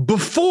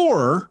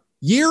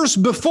years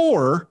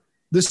before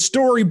the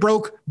story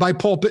broke by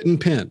pulpit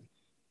and pen.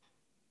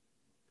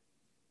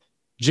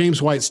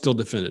 James White still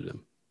defended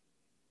him.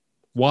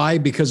 Why?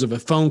 Because of a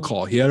phone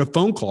call. He had a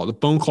phone call. The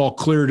phone call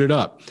cleared it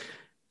up.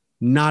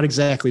 Not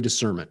exactly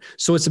discernment.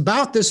 So it's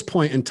about this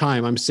point in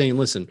time I'm saying,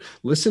 listen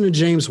to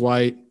James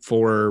White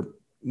for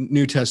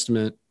New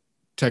Testament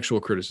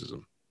textual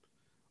criticism.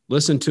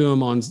 Listen to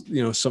him on,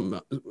 some,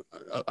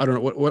 I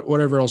don't know,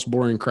 whatever else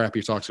boring crap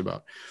he talks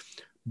about.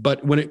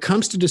 But when it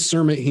comes to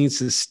discernment, he needs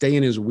to stay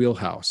in his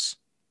wheelhouse.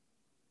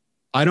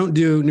 I don't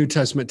do New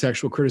Testament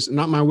textual criticism,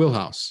 not my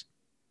wheelhouse.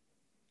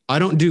 I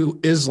don't do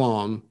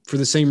Islam for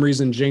the same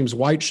reason James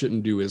White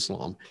shouldn't do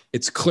Islam.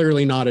 It's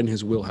clearly not in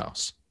his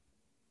wheelhouse.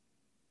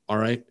 All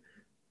right?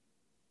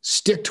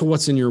 Stick to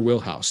what's in your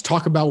wheelhouse.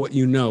 Talk about what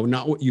you know,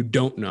 not what you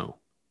don't know.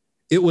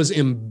 It was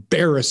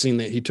embarrassing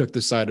that he took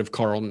the side of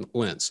Carl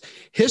Lentz.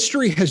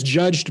 History has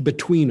judged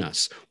between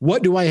us.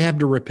 What do I have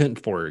to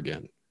repent for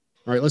again?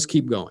 All right, let's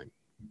keep going.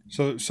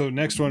 So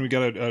next one, we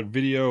got a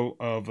video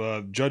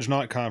of Judge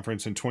Not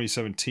conference in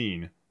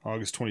 2017,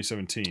 August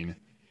 2017.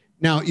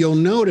 Now, you'll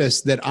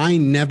notice that I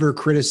never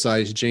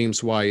criticized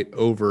James White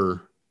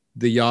over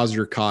the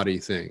Yasser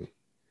Qadi thing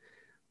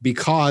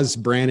because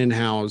Brandon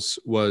House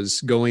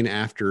was going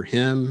after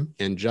him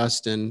and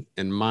Justin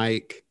and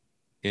Mike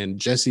and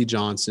Jesse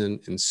Johnson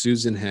and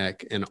Susan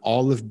Heck and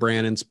all of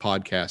Brandon's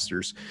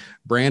podcasters.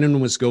 Brandon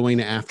was going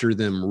after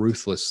them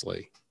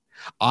ruthlessly.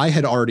 I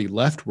had already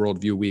left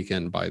Worldview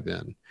Weekend by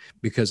then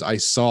because I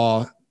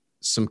saw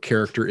some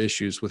character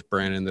issues with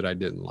Brandon that I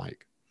didn't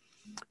like.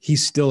 He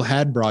still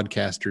had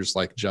broadcasters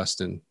like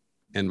Justin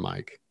and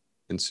Mike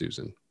and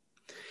Susan.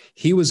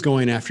 He was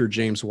going after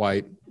James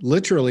White,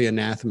 literally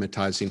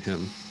anathematizing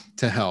him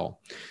to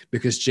hell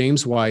because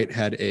James White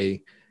had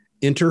a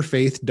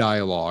interfaith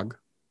dialogue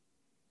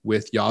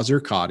with Yasser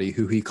Qadi,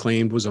 who he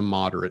claimed was a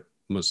moderate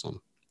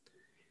Muslim.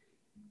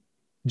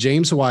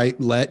 James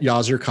White let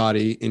Yasser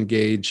Qadi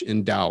engage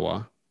in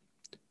dawah.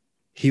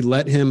 He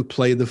let him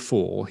play the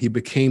fool. He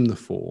became the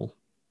fool.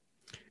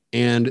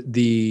 And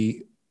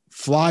the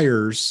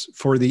flyers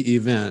for the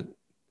event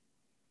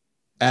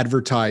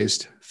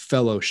advertised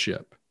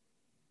fellowship.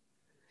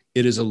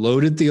 It is a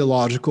loaded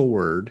theological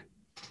word.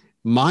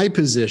 My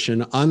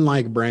position,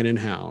 unlike Brandon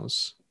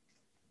Howe's,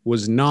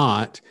 was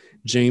not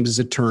James is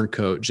a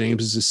turncoat.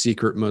 James is a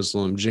secret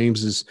Muslim.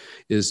 James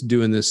is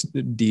doing this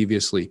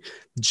deviously.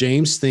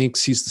 James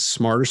thinks he's the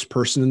smartest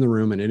person in the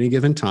room at any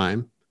given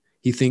time.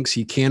 He thinks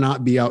he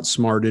cannot be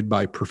outsmarted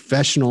by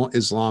professional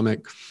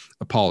Islamic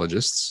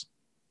apologists,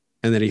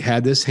 and that he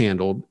had this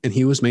handled, and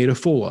he was made a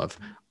fool of.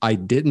 I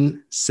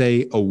didn't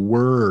say a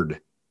word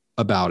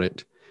about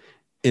it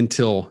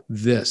until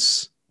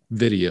this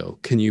video.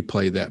 Can you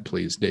play that,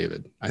 please,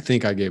 David? I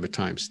think I gave a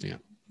timestamp.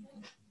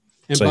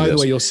 And by the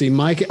way, you'll see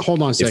Mike.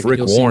 Hold on a second.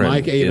 You'll see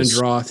Mike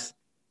Abendroth.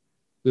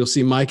 You'll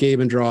see Mike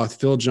Abendroth,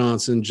 Phil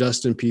Johnson,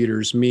 Justin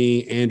Peters,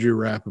 me, Andrew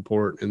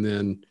Rappaport, and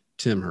then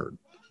Tim Hurd.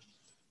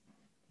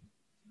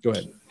 Go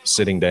ahead.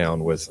 Sitting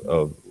down with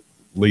a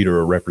leader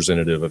or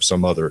representative of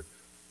some other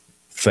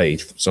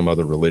faith, some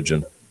other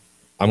religion,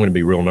 I'm going to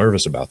be real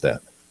nervous about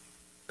that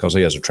because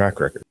he has a track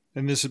record.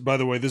 And this, by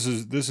the way, this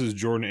is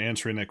Jordan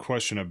answering that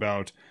question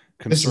about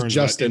concerns. This is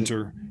Justin.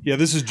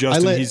 This is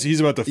Justin. He's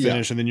about to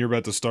finish, and then you're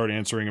about to start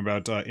answering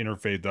about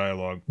interfaith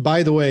dialogue.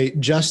 By the way,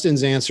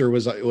 Justin's answer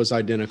was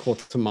identical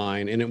to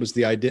mine, and it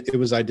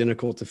was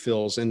identical to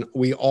Phil's, and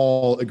we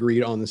all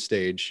agreed on the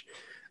stage.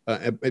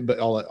 But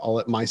I'll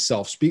let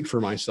myself speak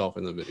for myself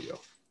in the video.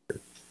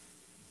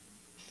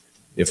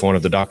 If one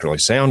of the doctrinally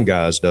sound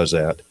guys does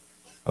that,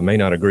 I may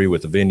not agree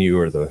with the venue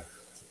or the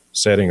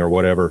setting or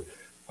whatever,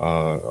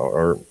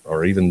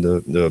 or even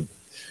the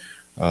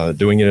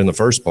doing it in the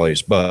first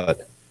place,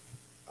 but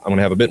I'm going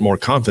to have a bit more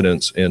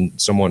confidence in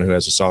someone who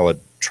has a solid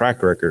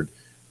track record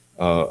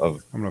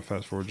of. I'm going to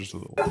fast forward just a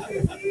little.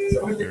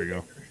 There we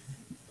go.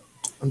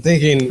 I'm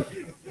thinking,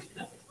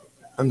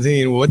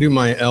 what do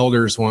my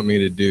elders want me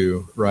to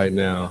do right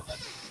now?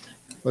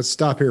 Let's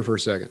stop here for a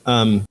second.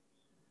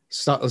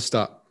 Let's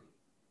stop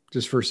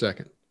just for a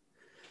second.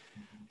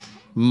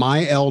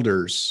 My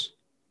elders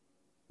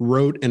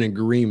wrote an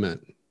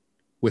agreement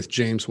with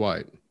James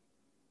White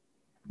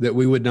that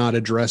we would not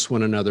address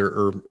one another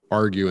or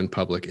argue in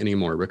public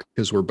anymore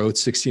because we're both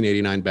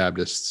 1689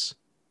 Baptists.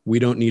 We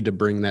don't need to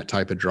bring that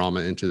type of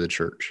drama into the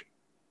church.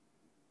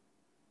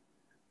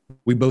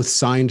 We both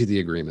signed the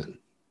agreement.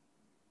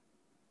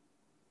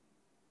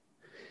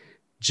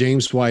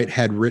 James White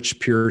had Rich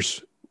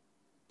Pierce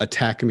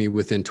attack me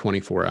within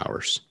 24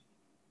 hours.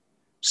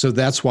 So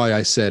that's why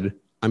I said,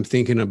 I'm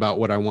thinking about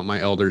what my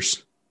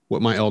elders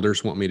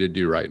want me to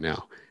do right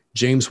now.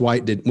 James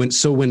White did.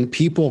 When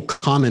people,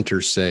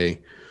 commenters say,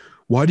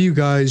 why do you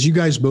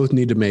guys both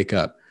need to make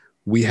up?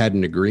 We had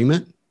an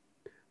agreement.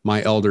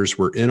 My elders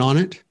were in on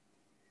it.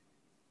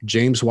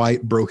 James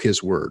White broke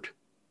his word.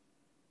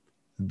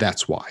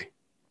 That's why.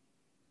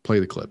 Play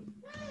the clip.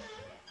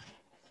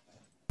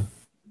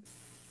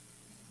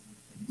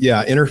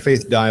 Yeah,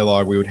 interfaith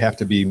dialogue, we would have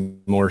to be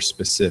more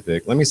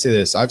specific. Let me say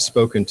this. I've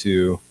spoken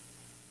to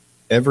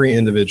every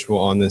individual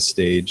on this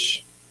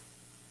stage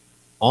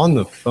on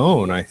the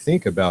phone, I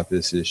think, about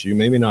this issue.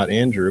 Maybe not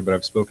Andrew, but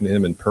I've spoken to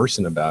him in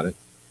person about it.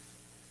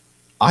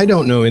 I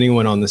don't know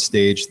anyone on the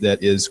stage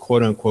that is,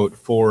 quote unquote,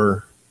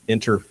 for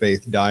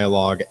interfaith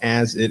dialogue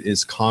as it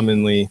is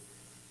commonly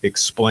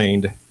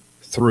explained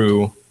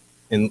through,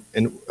 and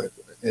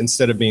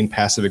instead of being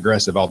passive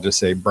aggressive, I'll just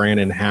say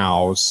Brandon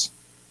Howe's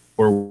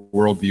or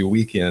Worldview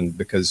Weekend,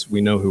 because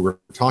we know who we're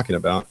talking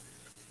about.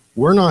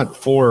 We're not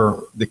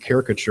for the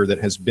caricature that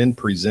has been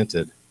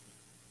presented.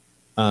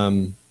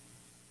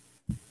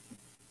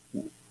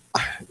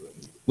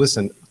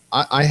 Listen,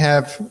 I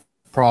have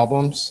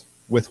problems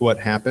with what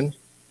happened.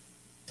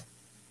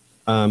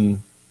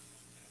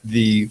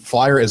 The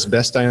flyer, as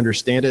best I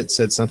understand it,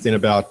 said something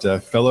about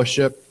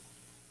fellowship.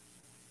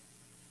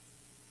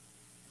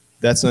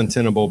 That's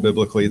untenable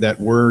biblically. That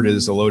word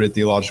is a loaded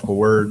theological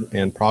word,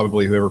 and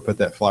probably whoever put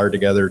that flyer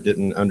together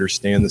didn't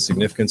understand the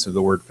significance of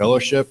the word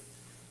fellowship.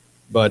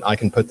 But I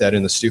can put that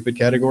in the stupid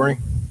category,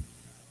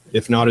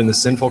 if not in the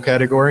sinful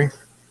category.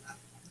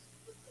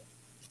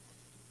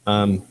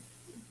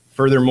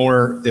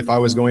 Furthermore, if I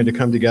was going to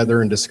come together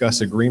and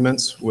discuss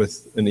agreements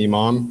with an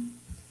imam,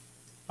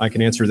 I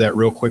can answer that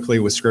real quickly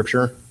with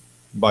scripture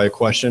by a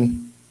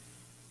question.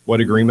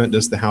 What agreement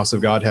does the house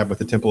of God have with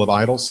the temple of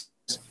idols?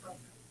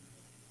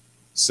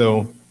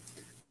 So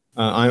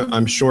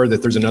I'm sure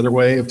that there's another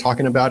way of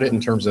talking about it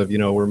in terms of,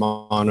 we're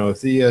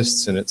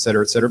monotheists and et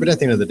cetera, et cetera. But at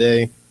the end of the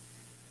day,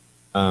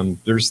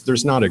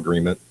 there's not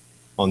agreement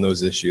on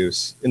those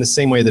issues. In the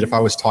same way that if I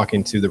was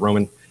talking to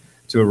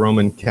a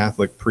Roman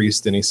Catholic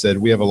priest and he said,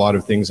 we have a lot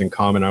of things in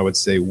common, I would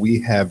say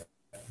we have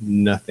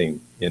nothing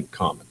in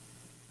common.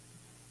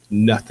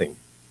 Nothing.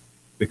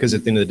 Because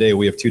at the end of the day,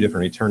 we have two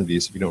different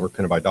eternities if you don't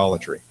repent of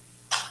idolatry.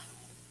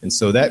 And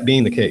so that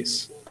being the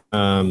case,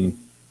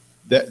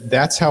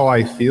 that's how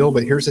I feel.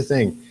 But here's the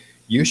thing.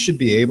 You should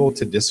be able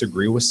to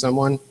disagree with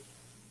someone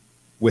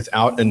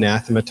without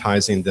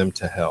anathematizing them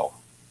to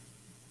hell.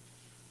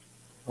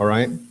 All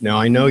right? Now,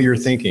 I know you're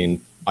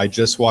thinking, I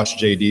just watched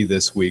JD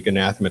this week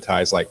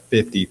anathematize like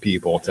 50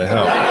 people to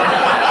hell.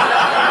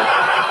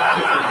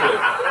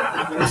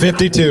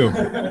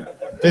 52.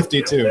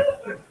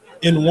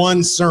 in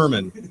one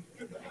sermon.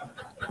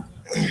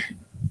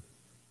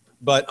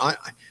 But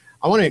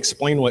I want to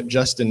explain what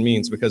Justin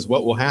means, because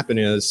what will happen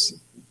is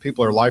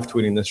people are live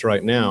tweeting this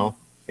right now,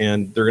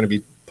 and they're going to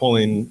be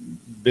pulling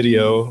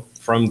video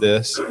from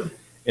this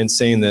and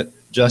saying that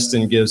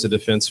Justin gives a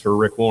defense for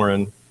Rick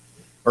Warren,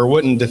 or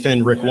wouldn't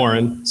defend Rick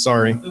Warren.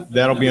 Sorry,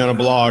 that'll be on a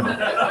blog.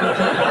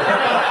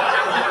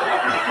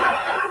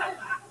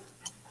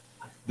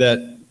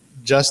 That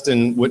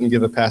Justin wouldn't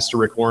give a pass to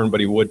Rick Warren, but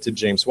he would to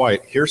James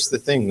White. Here's the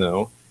thing,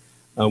 though.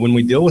 When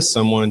we deal with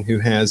someone who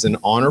has an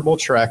honorable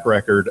track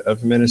record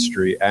of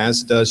ministry,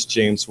 as does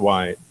James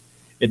White,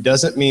 it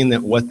doesn't mean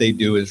that what they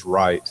do is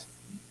right.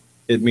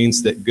 It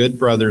means that good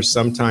brothers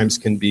sometimes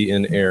can be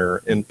in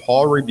error. And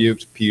Paul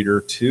rebuked Peter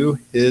to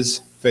his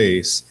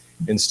face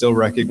and still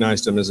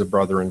recognized him as a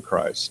brother in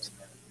Christ.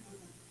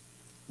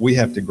 We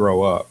have to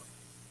grow up.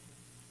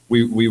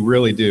 We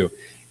really do.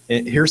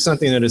 And here's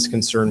something that has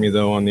concerned me,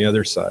 though, on the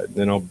other side.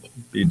 Then I'll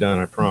be done,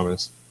 I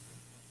promise.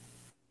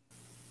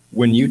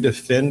 When you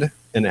defend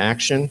an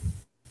action,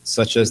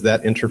 such as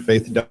that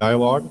interfaith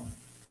dialogue,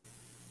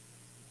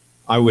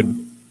 I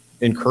would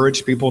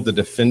encourage people to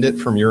defend it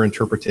from your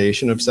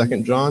interpretation of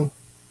 2 John,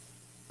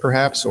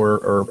 perhaps,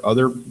 or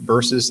other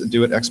verses that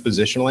do it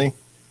expositionally.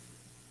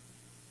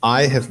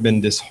 I have been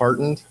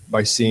disheartened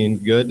by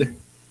seeing good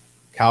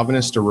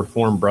Calvinist or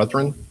Reformed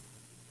brethren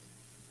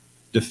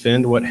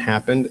defend what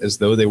happened as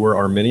though they were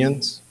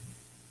Arminians.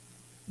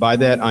 By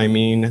that, I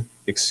mean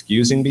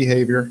excusing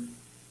behavior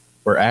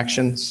or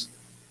actions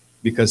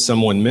because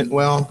someone meant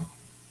well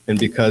and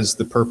because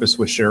the purpose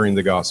was sharing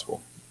the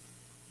gospel.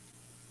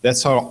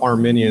 That's how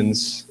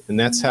Arminians, and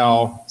that's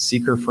how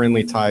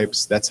seeker-friendly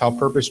types, that's how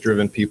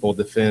purpose-driven people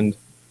defend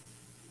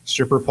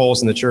stripper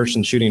poles in the church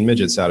and shooting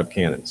midgets out of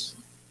cannons.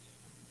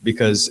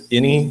 Because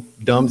any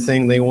dumb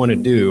thing they want to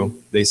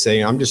do, they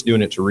say, I'm just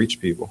doing it to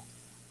reach people.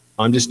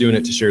 I'm just doing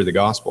it to share the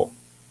gospel.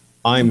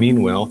 I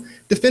mean well.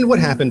 Defend what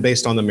happened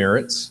based on the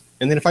merits.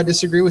 And then if I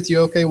disagree with you,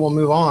 okay, we'll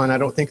move on. I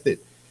don't think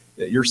that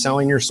you're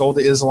selling your soul to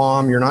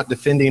Islam. You're not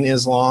defending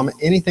Islam.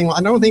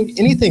 I don't think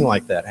anything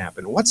like that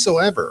happened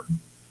whatsoever.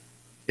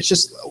 It's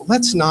just,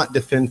 let's not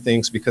defend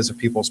things because of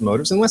people's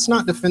motives, and let's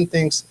not defend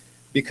things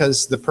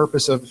because the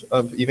purpose of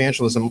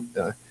evangelism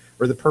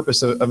or the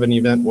purpose of an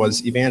event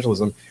was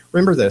evangelism.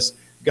 Remember this,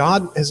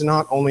 God has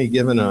not only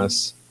given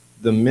us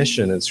the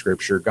mission in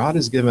Scripture, God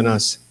has given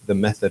us the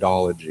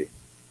methodology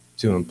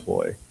to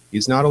employ.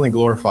 He's not only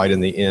glorified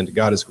in the end,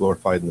 God is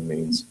glorified in the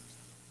means.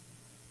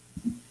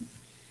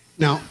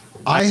 Now,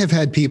 I have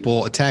had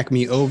people attack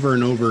me over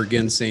and over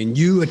again saying,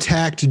 you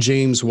attacked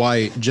James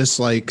White just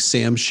like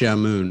Sam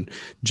Shamoun,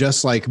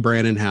 just like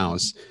Brandon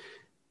House.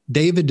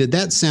 David, did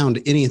that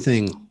sound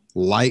anything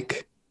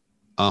like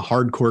a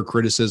hardcore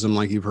criticism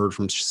like you've heard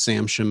from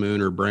Sam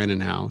Shamoun or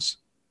Brandon House?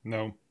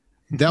 No.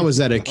 That was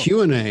at a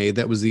Q&A.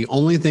 That was the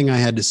only thing I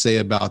had to say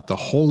about the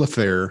whole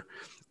affair.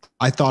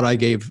 I thought I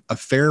gave a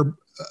fair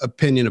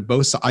opinion of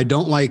both sides. I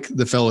don't like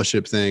the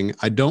fellowship thing.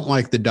 I don't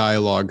like the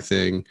dialogue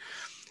thing.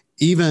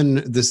 Even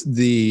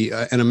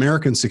an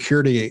American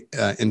security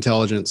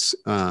intelligence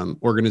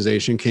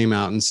organization came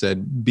out and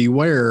said,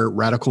 beware,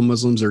 radical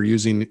Muslims are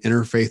using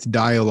interfaith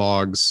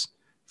dialogues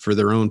for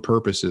their own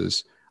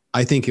purposes.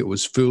 I think it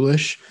was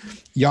foolish.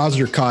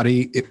 Yasser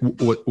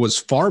Qadhi was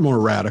far more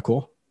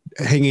radical,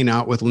 hanging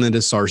out with Linda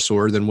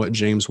Sarsour than what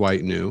James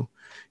White knew.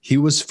 He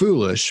was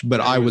foolish,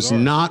 but I was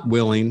not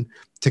willing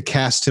to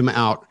cast him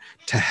out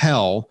to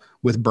hell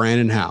with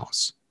Brandon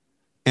House.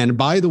 And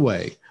by the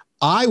way,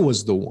 I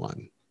was the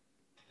one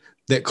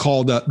that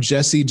called up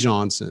Jesse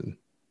Johnson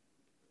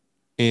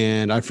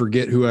and I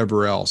forget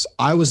whoever else.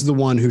 I was the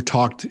one who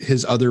talked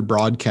his other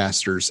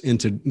broadcasters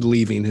into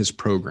leaving his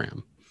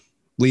program,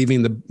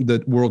 leaving the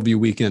Worldview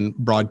Weekend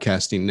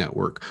Broadcasting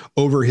Network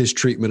over his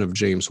treatment of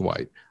James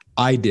White.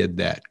 I did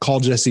that. Call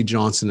Jesse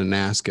Johnson and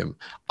ask him.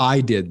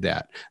 I did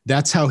that.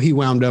 That's how he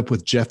wound up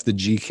with Jeff the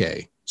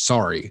GK.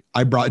 Sorry,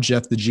 I brought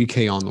Jeff the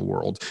GK on the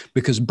world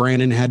because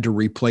Brandon had to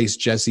replace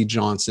Jesse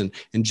Johnson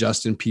and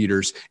Justin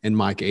Peters and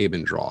Mike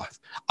Abendroth.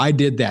 I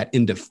did that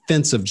in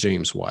defense of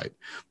James White,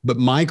 but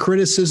my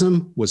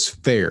criticism was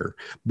fair.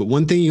 But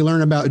one thing you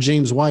learn about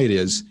James White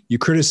is you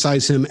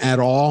criticize him at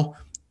all,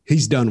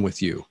 he's done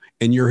with you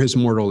and you're his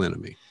mortal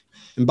enemy.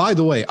 And by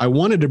the way, I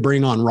wanted to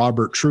bring on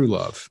Robert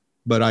Truelove,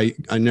 but I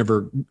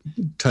never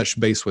touched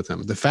base with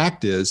him. The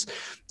fact is,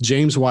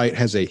 James White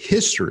has a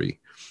history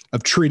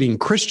of treating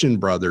Christian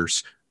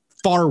brothers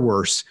far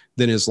worse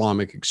than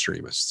Islamic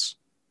extremists.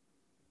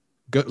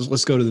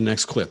 Let's go to the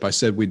next clip. I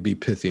said we'd be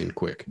pithy and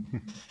quick.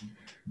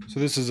 So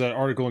this is an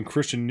article in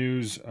Christian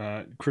News,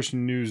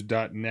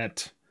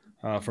 christiannews.net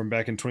from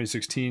back in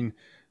 2016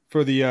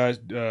 for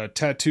the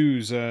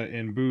tattoos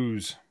and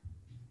booze.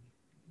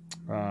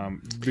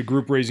 The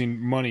group raising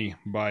money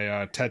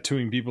by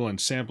tattooing people and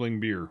sampling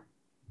beer.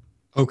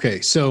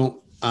 Okay,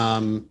 so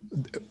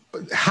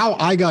how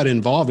I got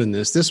involved in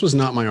this was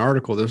not my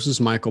article. This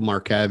was Michael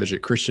Markavich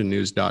at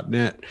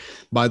christiannews.net.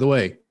 By the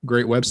way,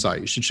 great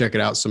website. You should check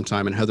it out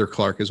sometime. And Heather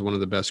Clark is one of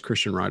the best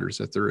Christian writers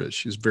that there is.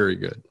 She's very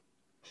good.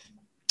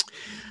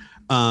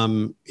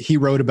 He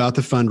wrote about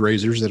the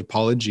fundraisers at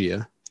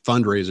Apologia,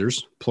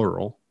 fundraisers,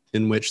 plural,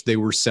 in which they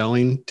were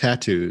selling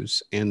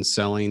tattoos and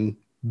selling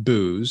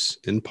booze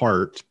in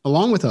part,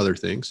 along with other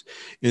things,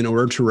 in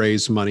order to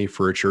raise money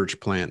for a church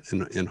plant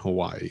in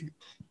Hawaii.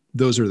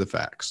 Those are the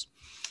facts.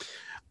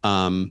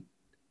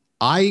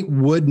 I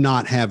would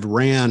not have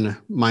ran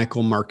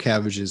Michael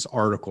Markavich's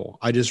article.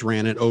 I just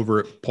ran it over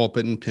at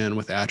Pulpit and Pen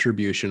with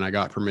attribution. I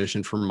got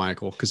permission from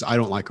Michael because I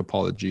don't like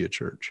Apologia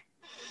Church.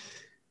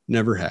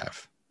 Never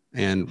have.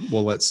 And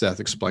we'll let Seth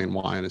explain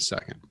why in a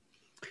second.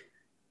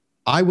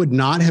 I would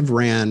not have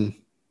ran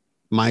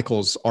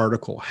Michael's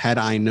article had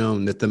I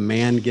known that the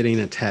man getting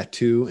a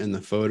tattoo in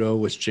the photo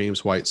was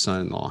James White's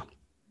son-in-law.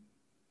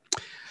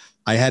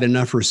 I had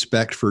enough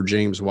respect for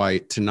James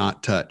White to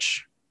not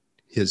touch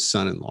his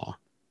son-in-law.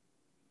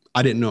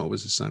 I didn't know it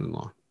was his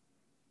son-in-law.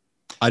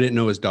 I didn't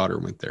know his daughter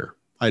went there.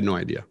 I had no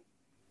idea.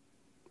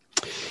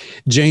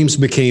 James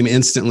became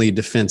instantly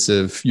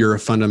defensive. You're a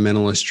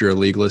fundamentalist, you're a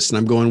legalist. And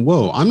I'm going,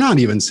 whoa, I'm not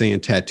even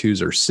saying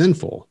tattoos are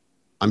sinful.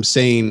 I'm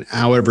saying,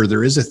 however,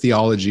 there is a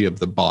theology of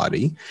the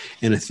body,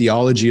 and a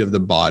theology of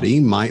the body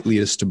might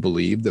lead us to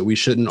believe that we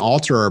shouldn't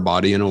alter our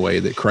body in a way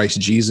that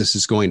Christ Jesus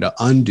is going to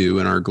undo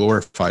in our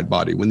glorified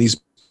body. When these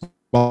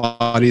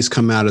bodies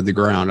come out of the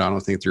ground, I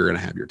don't think they're going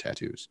to have your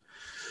tattoos.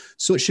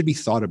 So it should be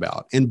thought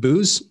about. And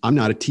booze, I'm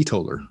not a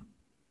teetotaler.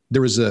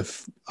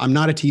 I'm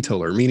not a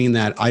teetotaler, meaning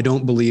that I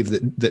don't believe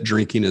that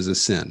drinking is a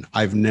sin.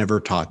 I've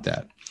never taught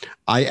that.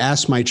 I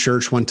asked my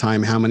church one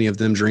time how many of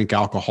them drink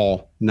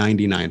alcohol.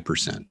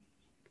 99%.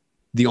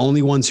 The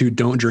only ones who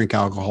don't drink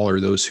alcohol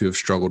are those who have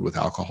struggled with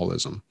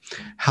alcoholism.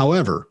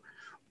 However,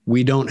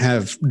 we don't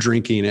have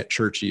drinking at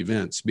church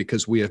events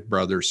because we have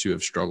brothers who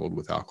have struggled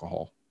with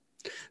alcohol.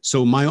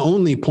 So my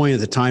only point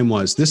at the time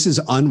was, this is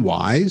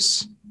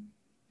unwise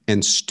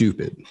and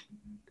stupid.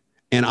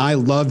 And I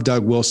love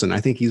Doug Wilson.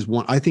 I think he's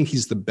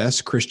the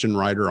best Christian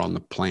writer on the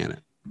planet.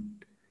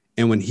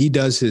 And when he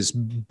does his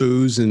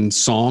booze and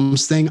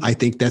Psalms thing, I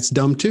think that's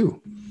dumb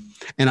too.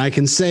 And I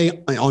can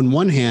say on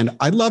one hand,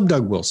 I love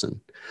Doug Wilson,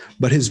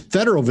 but his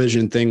federal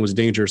vision thing was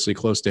dangerously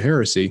close to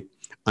heresy.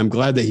 I'm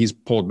glad that he's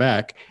pulled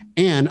back.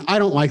 And I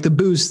don't like the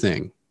booze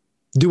thing.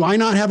 Do I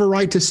not have a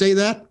right to say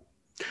that?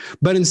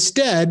 But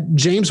instead,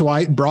 James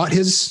White brought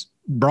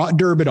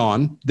Durbin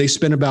on. They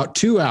spent about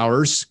 2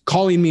 hours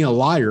calling me a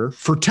liar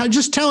for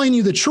just telling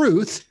you the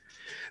truth.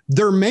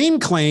 Their main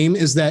claim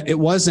is that it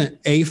wasn't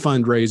a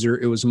fundraiser,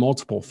 it was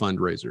multiple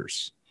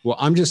fundraisers. Well,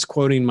 I'm just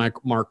quoting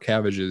Mark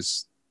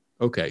Cavige's.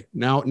 Okay,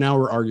 now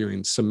we're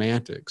arguing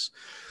semantics.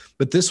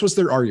 But this was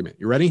their argument.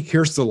 You ready?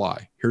 Here's the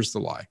lie.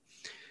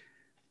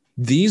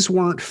 These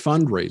weren't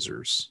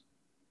fundraisers.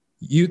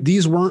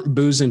 These weren't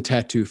booze and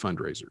tattoo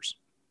fundraisers.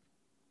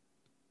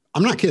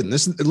 I'm not kidding.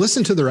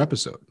 Listen to their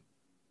episode.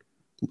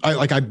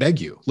 I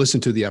beg you, listen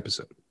to the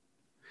episode.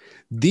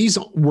 These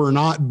were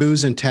not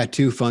booze and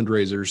tattoo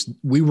fundraisers.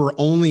 We were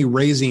only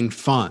raising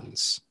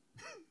funds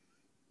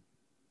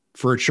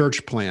for a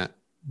church plant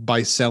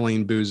by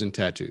selling booze and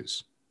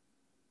tattoos.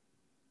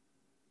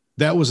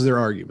 That was their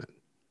argument.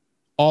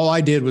 All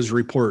I did was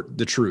report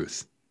the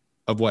truth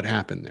of what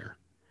happened there.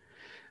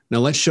 Now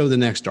let's show the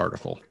next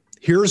article.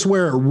 Here's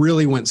where it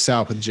really went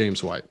south with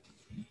James White.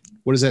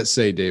 What does that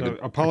say, David?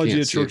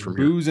 Apologia Church,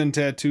 booze and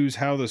tattoos,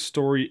 how the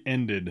story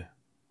ended.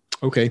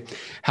 Okay.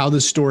 How the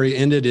story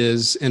ended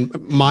is, and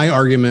my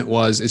argument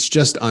was, it's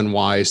just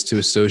unwise to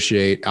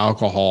associate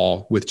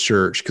alcohol with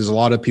church because a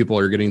lot of people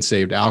are getting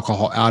saved out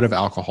of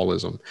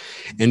alcoholism.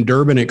 And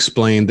Durbin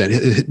explained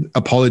that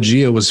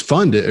Apologia was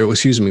founded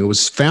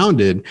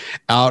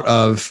out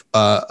of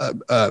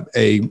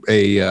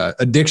a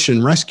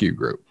addiction rescue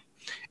group.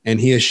 And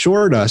he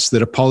assured us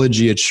that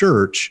Apologia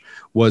Church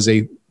was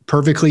a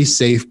perfectly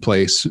safe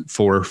place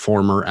for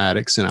former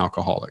addicts and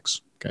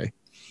alcoholics. Okay.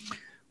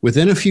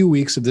 Within a few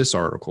weeks of this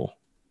article,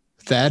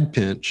 Thad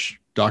Pinch,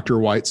 Dr.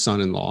 White's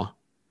son-in-law,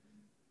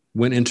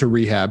 went into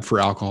rehab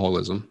for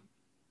alcoholism.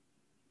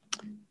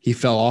 He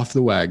fell off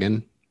the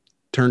wagon.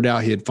 Turned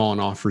out he had fallen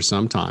off for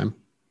some time.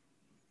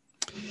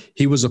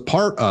 He was a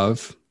part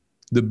of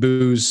the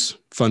booze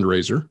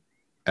fundraiser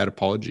at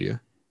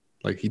Apologia.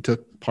 Like, he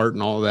took part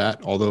in all of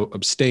that, although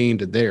abstained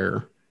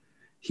there.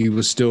 He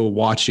was still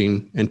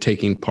watching and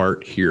taking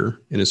part here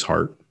in his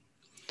heart,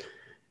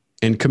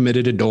 and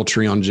committed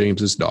adultery on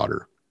James's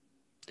daughter.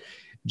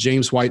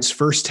 James White's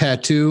first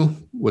tattoo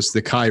was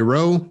the Chi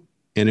Rho,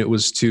 and it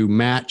was to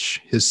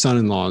match his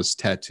son-in-law's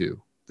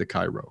tattoo, the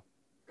Chi Rho.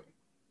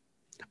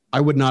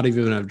 I would not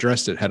even have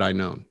addressed it had I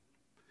known.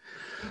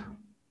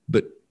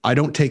 But I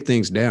don't take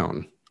things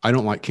down. I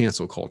don't like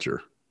cancel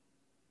culture.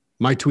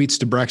 My tweets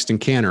to Braxton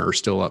Canner are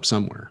still up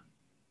somewhere.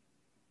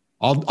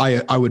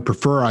 I would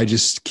prefer I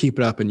just keep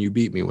it up and you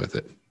beat me with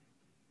it.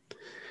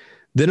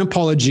 Then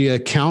Apologia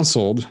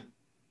counseled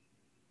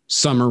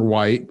Summer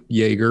White,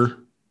 Yeager,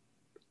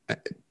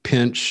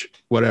 Pinch,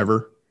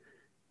 whatever,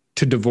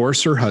 to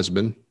divorce her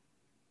husband.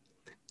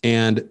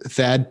 And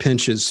Thad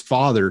Pinch's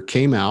father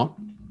came out,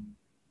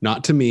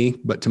 not to me,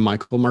 but to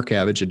Michael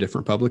Markavich, a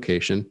different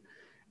publication,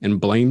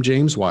 and blamed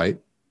James White,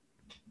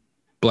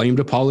 blamed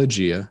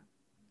Apologia,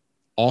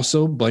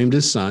 also blamed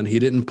his son. He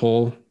didn't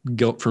pull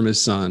guilt from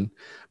his son,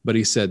 but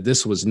he said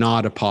this was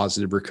not a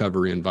positive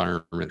recovery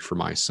environment for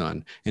my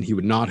son, and he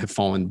would not have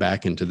fallen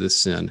back into this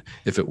sin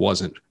if it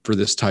wasn't for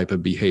this type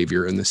of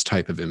behavior and this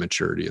type of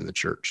immaturity in the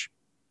church.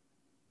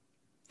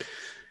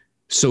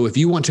 So if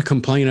you want to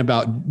complain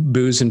about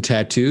booze and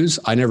tattoos,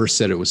 I never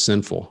said it was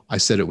sinful. I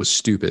said it was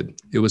stupid.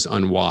 It was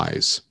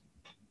unwise.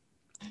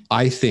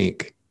 I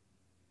think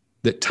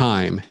that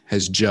time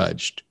has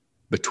judged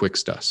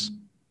betwixt us.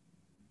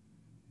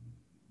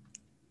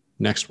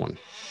 Next one.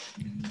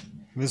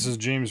 This is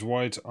James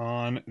White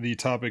on the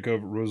topic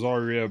of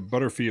Rosaria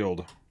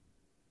Butterfield.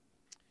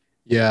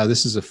 Yeah,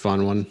 this is a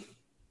fun one.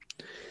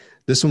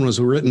 This one was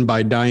written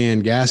by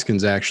Diane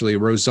Gaskins, actually.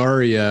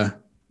 Rosaria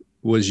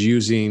was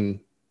using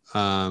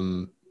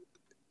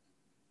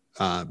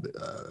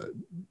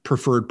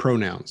preferred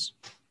pronouns.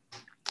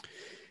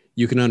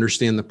 You can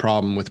understand the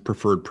problem with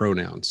preferred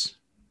pronouns.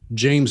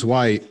 James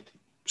White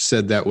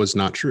said that was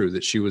not true,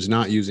 that she was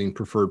not using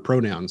preferred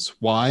pronouns.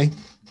 Why?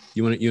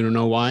 You want to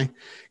know why?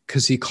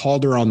 Because he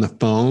called her on the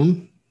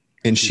phone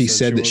and she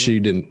said that she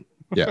didn't.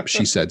 Yeah,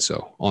 she said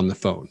so on the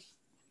phone.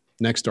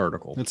 Next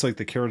article. It's like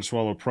the carrot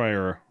swallow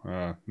prior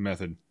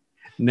method.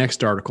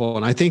 Next article.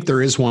 And I think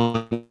there is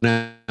one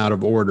out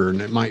of order,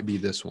 and it might be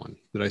this one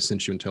that I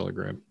sent you in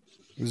Telegram.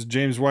 This is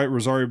James White,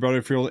 Rosaria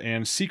Butterfield,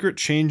 and Secret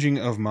Changing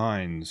of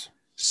Minds.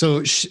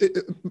 So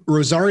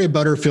Rosaria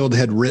Butterfield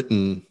had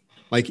written,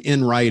 like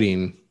in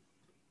writing,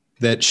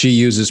 that she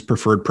uses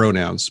preferred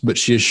pronouns, but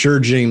she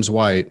assured James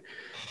White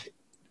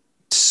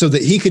so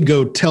that he could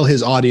go tell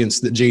his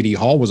audience that J.D.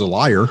 Hall was a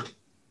liar,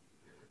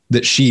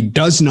 that she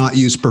does not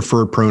use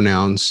preferred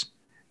pronouns,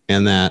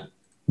 and that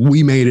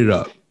we made it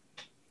up.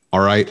 All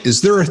right.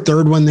 Is there a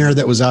third one there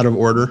that was out of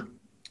order?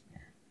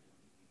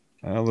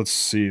 Let's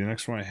see. The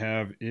next one I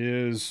have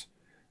is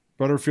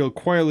Butterfield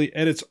quietly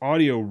edits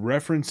audio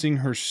referencing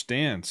her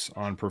stance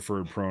on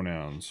preferred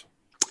pronouns.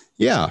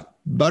 Yeah.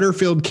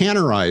 Butterfield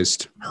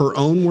canorized her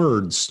own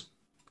words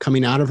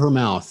coming out of her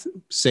mouth,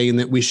 saying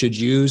that we should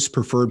use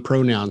preferred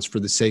pronouns for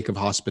the sake of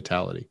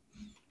hospitality.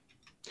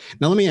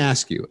 Now, let me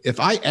ask you, if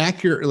I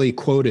accurately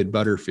quoted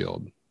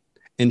Butterfield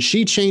and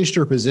she changed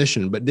her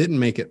position but didn't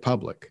make it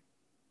public,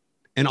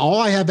 and all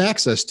I have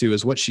access to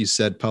is what she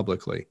said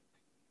publicly,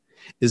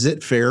 is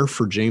it fair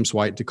for James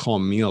White to call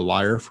me a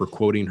liar for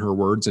quoting her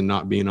words and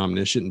not being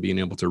omniscient and being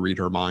able to read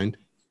her mind?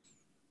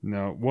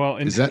 No. Well,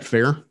 is that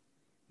fair?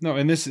 No,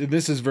 and this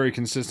is very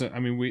consistent. I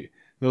mean,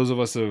 those of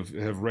us that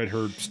have read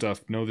her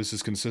stuff know this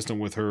is consistent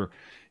with her,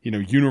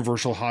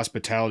 universal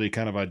hospitality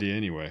kind of idea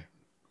anyway.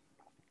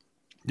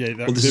 Yeah,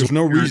 there's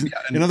no reason.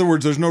 In other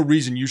words, there's no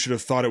reason you should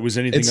have thought it was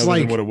anything other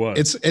than what it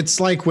was. It's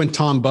like when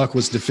Tom Buck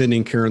was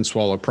defending Karen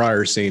Swallow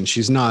Prior, saying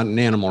she's not an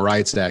animal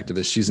rights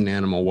activist, she's an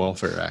animal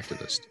welfare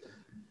activist.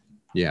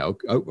 Yeah,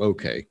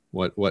 okay,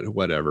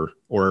 whatever.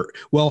 Or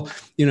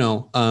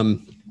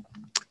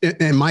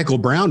and Michael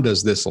Brown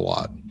does this a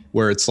lot,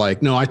 where it's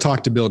like, no, I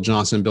talked to Bill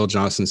Johnson. Bill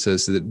Johnson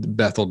says that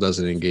Bethel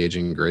doesn't engage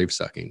in grave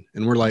sucking,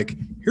 and we're like,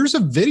 here's a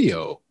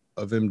video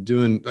of him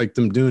doing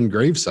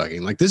grave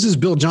sucking. Like, this is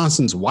Bill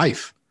Johnson's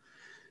wife,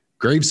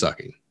 grave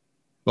sucking.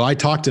 Well, I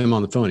talked to him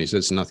on the phone. He said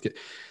it's not.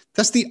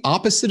 That's the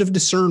opposite of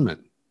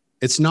discernment.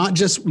 It's not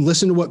just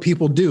listen to what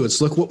people do.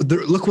 It's look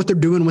what they're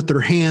doing with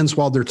their hands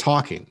while they're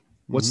talking.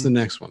 What's the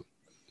next one?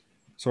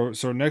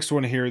 So next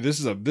one here. This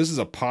is a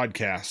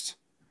podcast.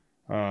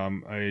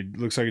 It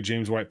looks like a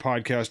James White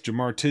podcast.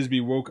 Jemar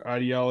Tisby, Woke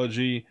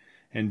Ideology,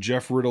 and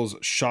Jeff Riddle's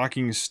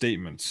Shocking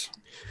Statements.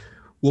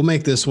 We'll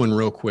make this one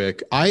real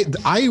quick. I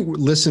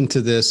listened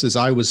to this as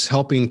I was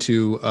helping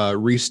to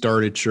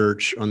restart a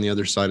church on the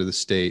other side of the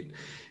state.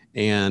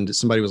 And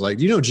somebody was like,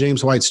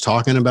 James White's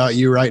talking about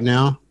you right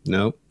now?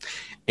 No.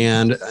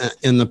 And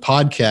in the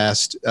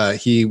podcast,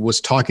 he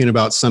was talking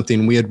about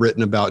something we had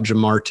written about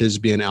Jemar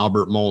Tisby and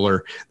Albert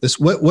Mohler.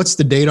 What's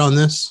the date on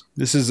this?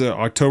 This is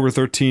October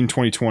 13,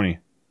 2020.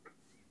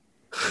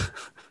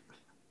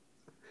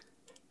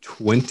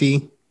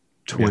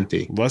 2020.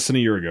 Yeah, less than a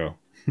year ago.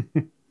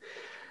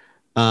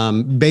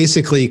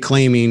 Basically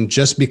claiming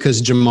just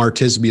because Jemar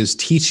Tisby is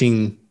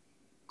teaching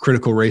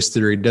critical race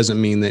theory doesn't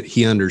mean that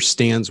he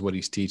understands what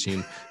he's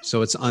teaching.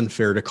 So it's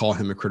unfair to call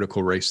him a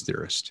critical race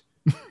theorist.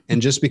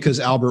 And just because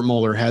Albert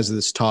Mohler has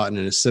this taught in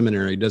a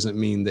seminary doesn't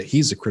mean that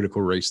he's a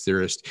critical race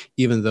theorist,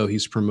 even though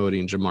he's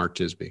promoting Jemar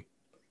Tisby.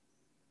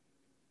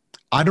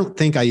 I don't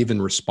think I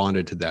even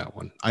responded to that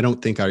one. I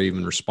don't think I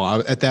even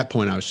responded. At that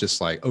point, I was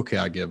just like, okay,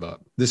 I give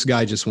up. This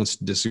guy just wants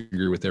to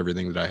disagree with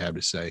everything that I have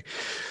to say.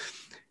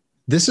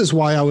 This is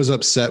why I was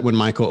upset when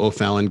Michael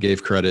O'Fallon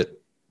gave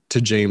credit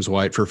to James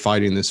White for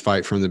fighting this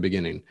fight from the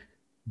beginning.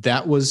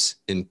 That was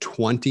in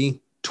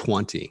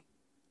 2020.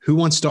 Who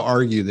wants to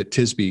argue that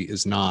Tisby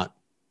is not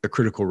a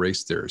critical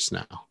race theorist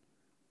now?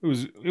 It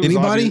was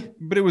anybody? Obvious,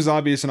 but it was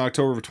obvious in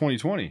October of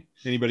 2020.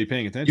 Anybody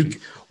paying attention?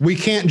 We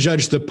can't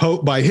judge the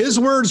Pope by his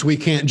words. We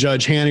can't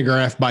judge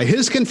Hanegraaff by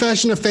his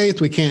confession of faith.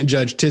 We can't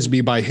judge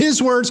Tisby by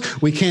his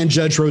words. We can't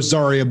judge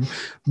Rosaria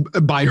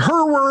by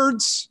her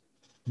words.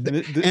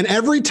 And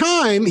every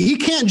time he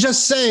can't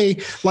just say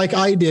like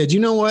I did, you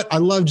know what? I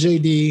love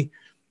JD.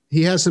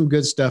 He has some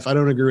good stuff. I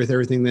don't agree with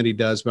everything that he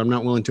does, but I'm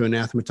not willing to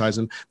anathematize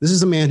him. This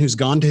is a man who's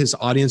gone to his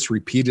audience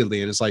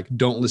repeatedly and is like,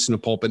 don't listen to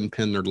Pulpit and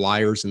Pen. They're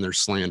liars and they're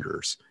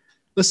slanderers.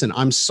 Listen,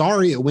 I'm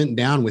sorry it went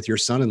down with your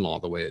son-in-law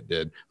the way it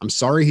did. I'm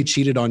sorry he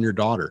cheated on your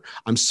daughter.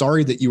 I'm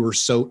sorry that you were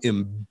so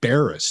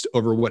embarrassed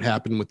over what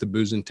happened with the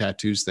booze and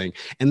tattoos thing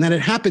and that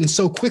it happened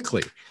so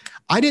quickly.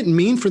 I didn't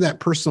mean for that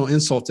personal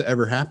insult to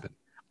ever happen.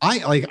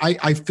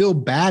 I feel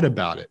bad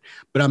about it,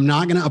 but I'm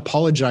not going to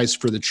apologize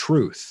for the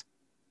truth.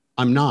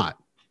 I'm not.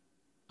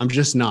 I'm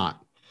just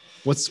not.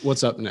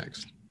 What's up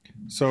next?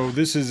 So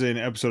this is an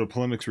episode of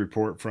Polemics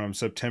Report from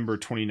September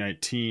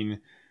 2019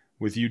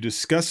 with you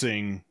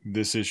discussing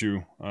this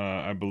issue,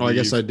 I believe. Oh, I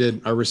guess I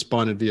did. I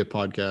responded via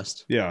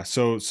podcast. Yeah.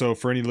 So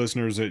for any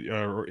listeners that,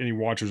 or any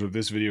watchers of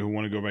this video who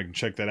want to go back and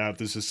check that out,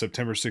 this is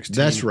September 16th.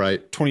 That's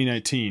right.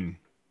 2019.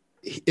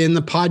 In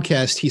the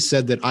podcast, he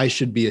said that I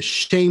should be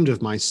ashamed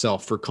of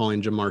myself for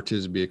calling Jemar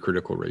Tisby a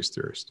critical race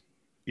theorist.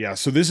 Yeah,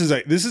 so this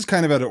is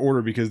kind of out of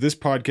order because this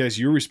podcast,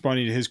 you're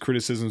responding to his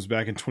criticisms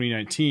back in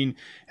 2019,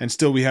 and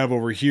still we have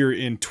over here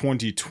in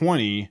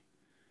 2020.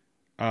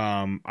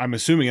 I'm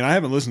assuming, and I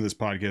haven't listened to this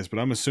podcast, but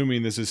I'm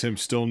assuming this is him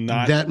still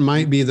not. That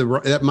might be the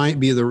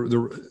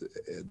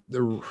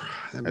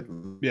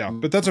yeah,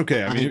 but that's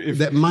okay. I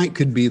mean,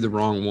 could be the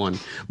wrong one.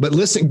 But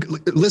listen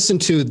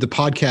to the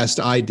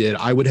podcast I did.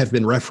 I would have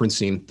been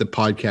referencing the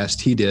podcast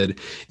he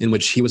did in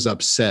which he was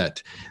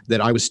upset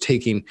that I was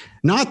taking,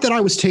 not that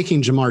I was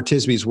taking Jemar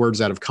Tisby's words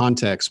out of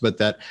context, but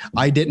that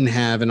I didn't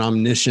have an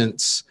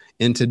omniscience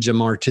into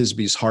Jemar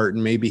Tisby's heart,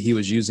 and maybe he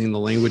was using the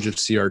language of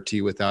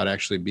CRT without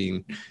actually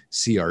being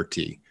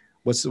CRT.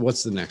 What's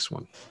the next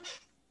one?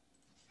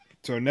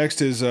 So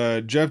next is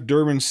Jeff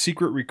Durbin's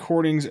secret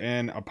recordings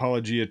and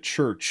Apologia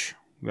Church.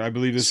 I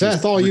believe this Seth,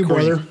 is all you,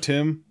 brother.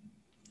 Tim.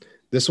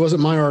 This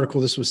wasn't my article.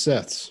 This was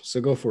Seth's.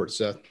 So go for it,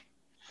 Seth.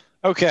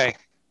 Okay.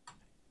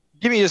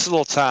 Give me just a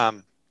little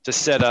time to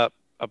set up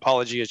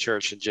Apologia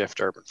Church and Jeff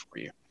Durbin for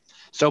you.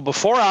 So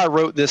before I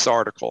wrote this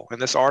article,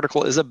 and this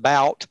article is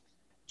about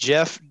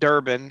Jeff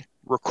Durbin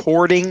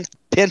recording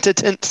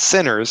penitent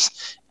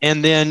sinners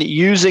and then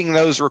using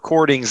those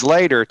recordings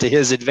later to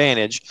his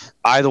advantage.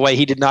 By the way,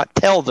 he did not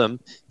tell them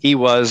he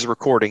was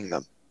recording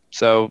them.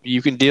 So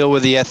you can deal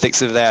with the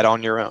ethics of that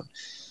on your own.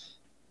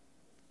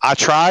 I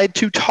tried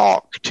to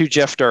talk to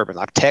Jeff Durbin.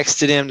 I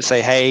texted him to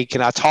say, hey,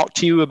 can I talk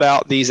to you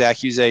about these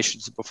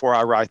accusations before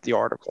I write the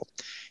article?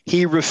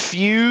 He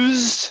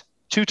refused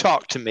to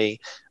talk to me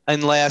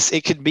unless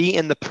it could be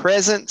in the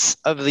presence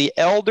of the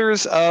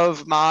elders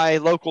of my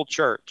local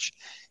church.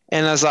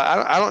 And I was like,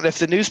 I don't know if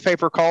the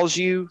newspaper calls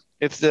you,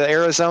 if the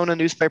Arizona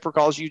newspaper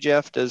calls you,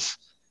 Jeff, do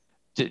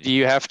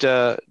you have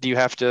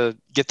to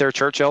get their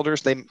church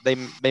elders? They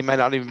might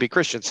not even be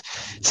Christians.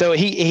 So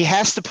he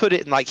has to put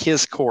it in like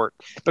his court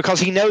because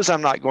he knows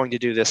I'm not going to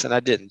do this. And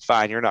I didn't.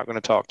 Fine. You're not going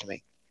to talk to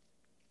me.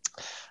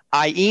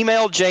 I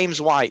emailed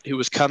James White, who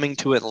was coming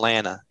to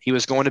Atlanta. He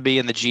was going to be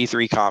in the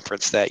G3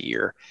 conference that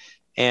year.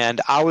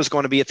 And I was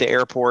going to be at the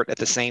airport at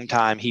the same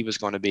time he was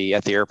going to be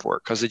at the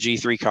airport because the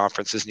G3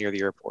 conference is near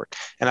the airport.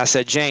 And I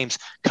said, James,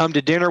 come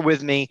to dinner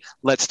with me.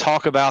 Let's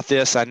talk about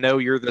this. I know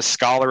you're the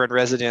scholar in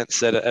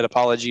residence at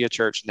Apologia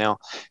Church now.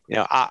 You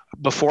know,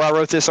 before I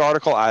wrote this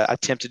article, I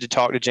attempted to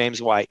talk to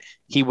James White.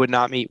 He would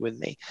not meet with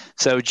me.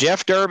 So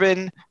Jeff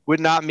Durbin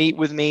would not meet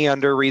with me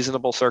under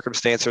reasonable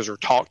circumstances or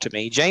talk to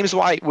me. James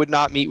White would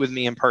not meet with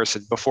me in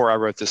person before I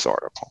wrote this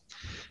article.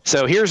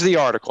 So here's the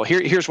article.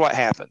 Here's what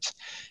happens.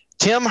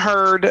 Tim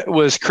Hurd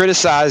was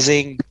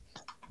criticizing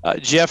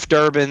Jeff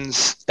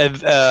Durbin's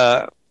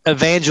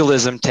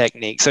evangelism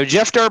technique. So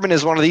Jeff Durbin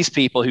is one of these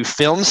people who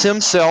films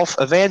himself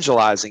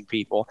evangelizing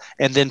people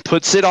and then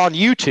puts it on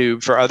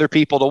YouTube for other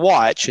people to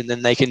watch, and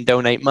then they can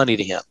donate money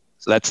to him.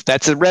 So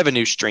that's a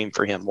revenue stream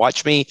for him.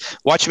 Watch me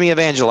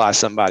evangelize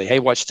somebody. Hey,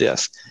 watch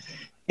this.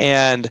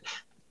 And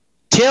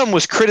Tim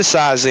was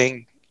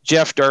criticizing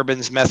Jeff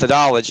Durbin's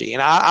methodology.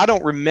 And I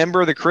don't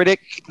remember the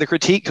critique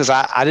because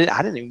I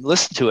didn't even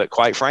listen to it,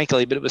 quite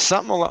frankly, but it was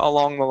something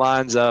along the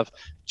lines of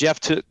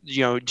Jeff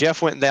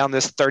went down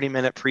this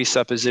 30-minute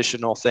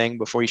presuppositional thing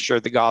before he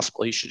shared the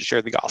gospel. He should have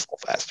shared the gospel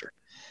faster.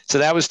 So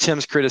that was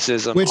Tim's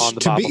criticism on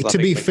the Bible. To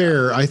be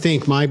fair, I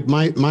think my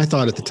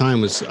thought at the time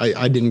was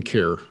I didn't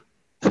care.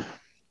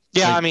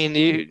 Yeah, I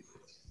mean,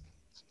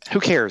 who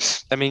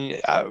cares? I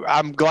mean,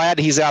 I'm glad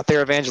he's out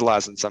there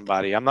evangelizing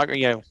somebody. I'm not going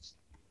to,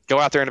 go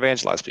out there and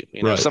evangelize people.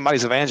 You know, right. If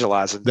somebody's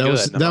evangelizing, that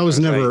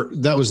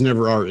was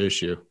never our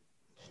issue.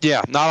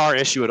 Yeah, not our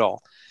issue at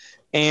all.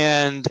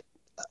 And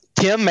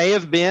Tim may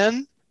have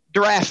been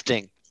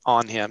drafting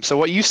on him. So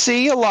what you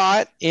see a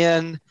lot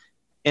in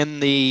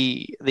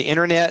the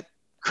internet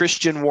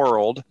Christian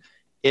world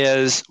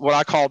is what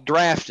I call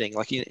drafting.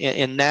 Like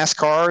in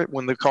NASCAR,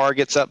 when the car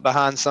gets up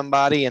behind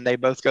somebody and they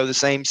both go the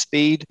same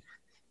speed.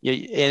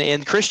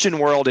 In Christian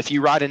world, if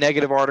you write a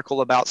negative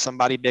article about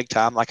somebody big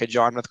time, like a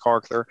John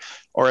McArthur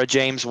or a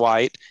James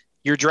White,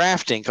 you're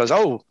drafting because,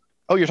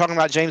 oh, you're talking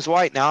about James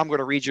White. Now I'm going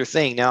to read your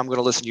thing. Now I'm going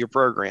to listen to your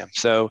program.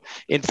 So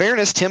in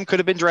fairness, Tim could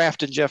have been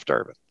drafting Jeff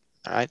Durbin.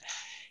 All right.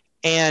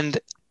 And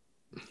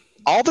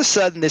all of a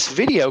sudden this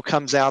video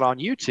comes out on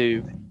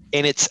YouTube,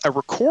 and it's a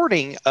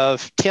recording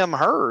of Tim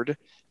Hurd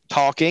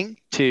talking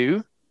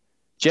to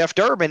Jeff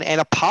Durbin and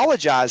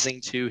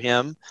apologizing to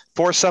him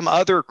for some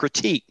other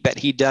critique that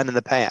he'd done in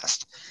the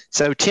past.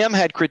 So Tim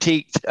had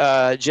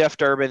critiqued Jeff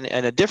Durbin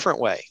in a different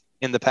way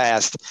in the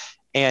past.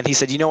 And he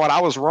said, you know what, I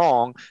was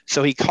wrong.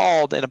 So he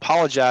called and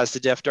apologized to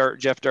Jeff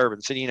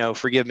Durbin, said, you know,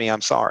 forgive me,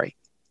 I'm sorry.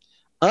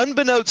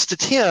 Unbeknownst to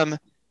Tim,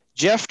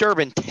 Jeff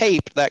Durbin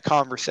taped that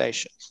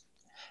conversation.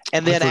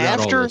 And then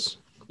after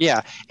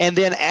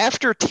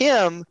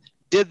Tim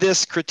did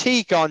this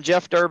critique on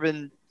Jeff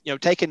Durbin, you know,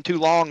 taking too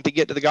long to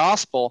get to the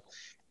gospel,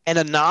 an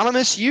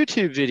anonymous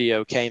YouTube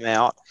video came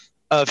out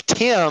of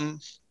Tim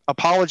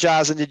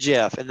apologizing to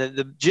Jeff. And then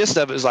the gist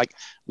of it was like,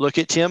 look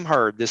at Tim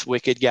Hurd, this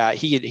wicked guy.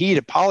 He'd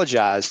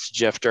apologized to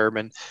Jeff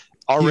Durbin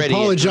already. He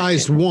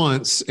apologized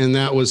once, and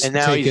that was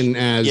taken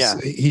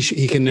as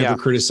he can never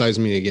criticize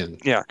me again.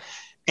 Yeah.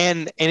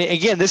 And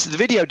again, the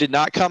video did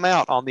not come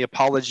out on the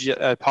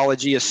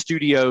Apologia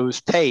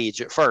Studios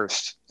page at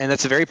first, and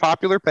that's a very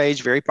popular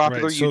page, very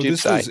popular YouTube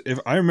site. If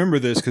I remember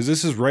this, because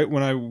this is right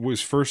when I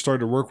was first started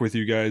to work with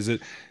you guys,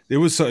 it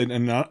was an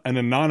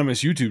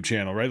anonymous YouTube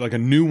channel, right? Like a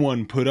new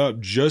one put up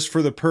just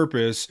for the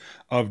purpose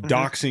of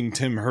doxing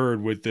Tim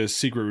Hurd with this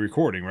secret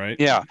recording, right?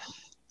 Yeah.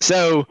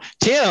 So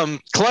Tim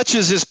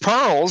clutches his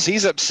pearls,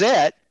 he's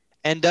upset,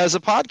 and does a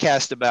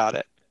podcast about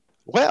it.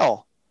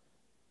 Well,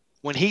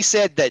 when he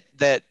said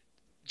that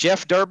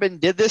Jeff Durbin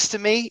did this to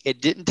me,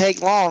 it didn't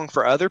take long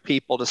for other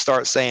people to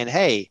start saying,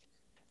 hey,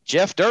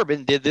 Jeff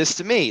Durbin did this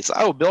to me. So,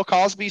 oh, Bill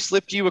Cosby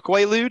slipped you a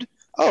Quaalude?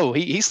 Oh,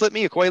 he slipped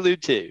me a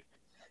Quaalude too.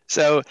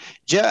 So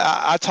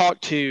I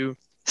talked to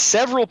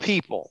several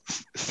people,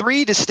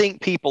 3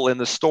 distinct people in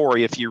the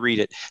story if you read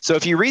it. So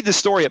if you read the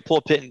story at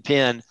Pulpit and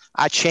Pen,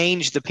 I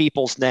changed the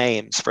people's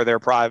names for their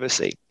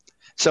privacy.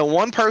 So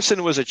one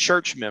person was a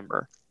church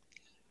member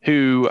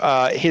who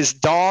his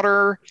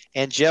daughter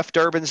and Jeff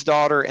Durbin's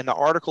daughter, and the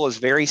article is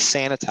very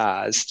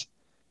sanitized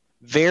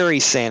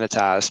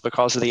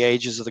because of the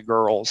ages of the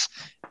girls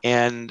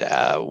and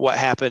what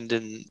happened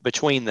in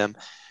between them.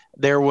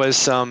 There was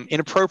some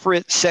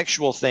inappropriate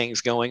sexual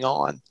things going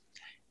on.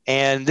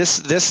 And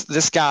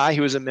this guy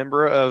who was a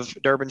member of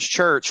Durbin's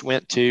church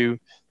went to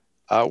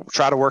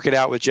try to work it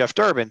out with Jeff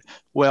Durbin.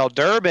 Well,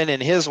 Durbin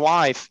and his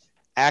wife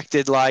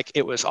acted like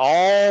it was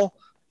all,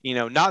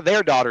 not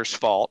their daughter's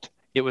fault.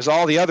 It was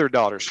all the other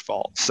daughter's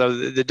fault. So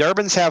the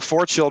Durbins have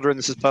 4 children.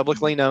 This is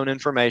publicly known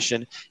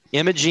information: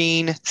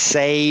 Imogene,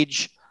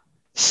 Sage,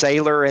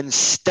 Sailor, and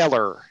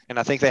Stellar. And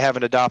I think they have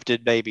an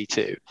adopted baby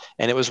too.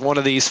 And it was one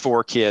of these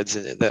 4 kids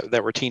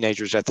that were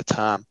teenagers at the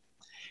time.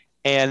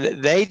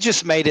 And they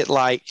just made it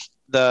like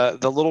the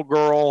little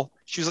girl,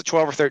 she was like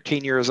 12 or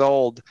 13 years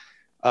old,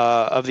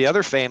 of the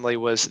other family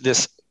was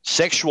this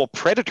sexual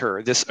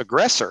predator, this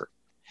aggressor.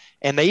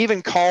 And they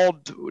even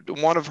called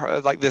one of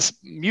her, like this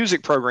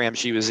music program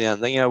she was in,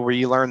 where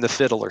you learn the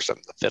fiddle or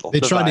something. They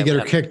tried to get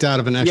her kicked out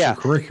of an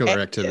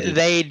extracurricular activity.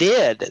 They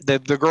did.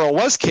 The girl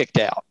was kicked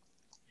out.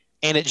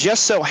 And it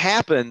just so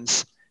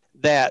happens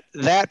that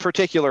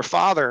particular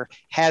father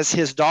has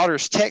his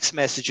daughter's text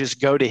messages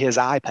go to his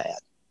iPad.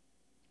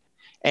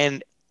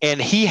 And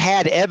he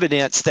had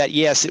evidence that,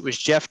 yes, it was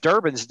Jeff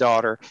Durbin's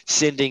daughter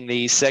sending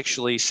these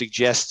sexually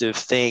suggestive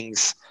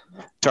things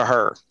to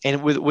her.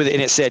 And and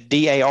it said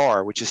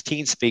DAR, which is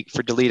teen speak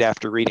for delete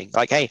after reading.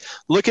 Like, hey,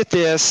 look at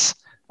this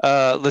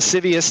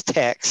lascivious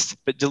text,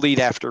 but delete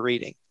after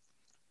reading.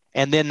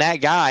 And then that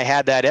guy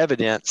had that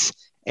evidence,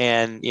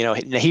 and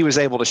he was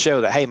able to show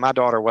that, hey, my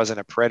daughter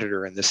wasn't a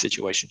predator in this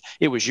situation.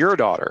 It was your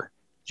daughter,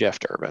 Jeff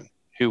Durbin,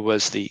 who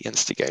was the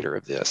instigator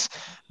of this.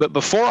 But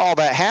before all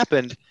that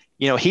happened,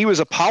 he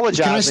was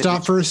apologizing. Can I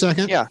stop for a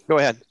second? Yeah, go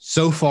ahead.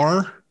 So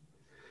far,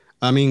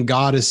 I mean,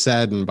 God is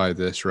saddened by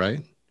this, right?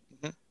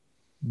 Mm-hmm.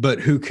 But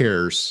who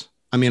cares?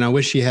 I mean, I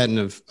wish he hadn't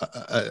have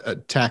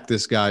attacked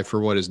this guy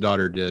for what his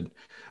daughter did.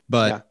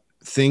 But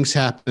things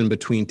happen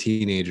between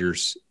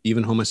teenagers,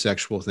 even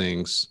homosexual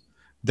things.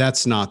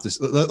 That's not this.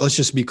 Let's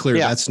just be clear.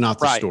 That's not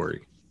the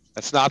story.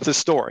 That's not the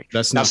story.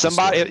 That's not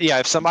somebody. The story. Yeah,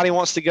 if somebody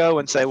wants to go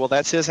and say, well,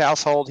 that's his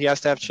household, he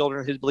has to have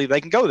children who believe,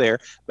 they can go there.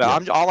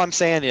 But all I'm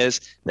saying is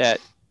that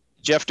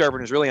Jeff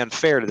Durbin is really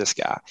unfair to this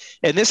guy.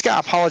 And this guy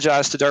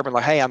apologized to Durbin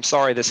like, hey, I'm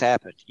sorry this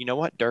happened. You know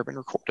what? Durbin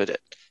recorded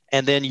it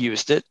and then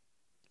used it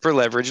for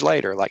leverage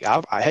later. Like,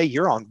 hey,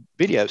 you're on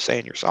video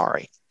saying you're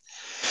sorry.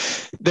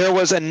 There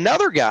was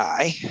another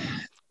guy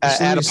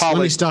let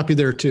me stop you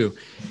there too.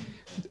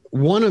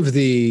 One of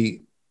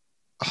the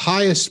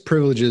highest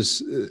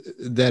privileges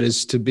that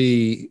is to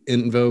be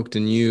invoked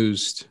and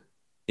used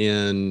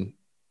in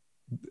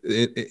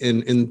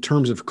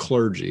terms of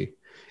clergy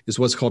is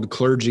what's called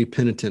clergy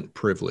penitent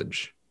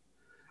privilege.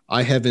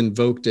 I have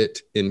invoked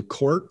it in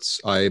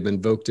courts. I have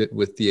invoked it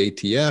with the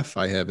ATF.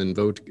 I have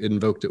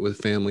invoked it with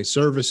family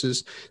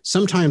services.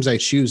 Sometimes I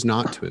choose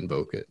not to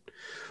invoke it.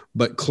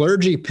 But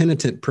clergy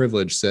penitent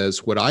privilege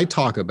says what I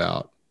talk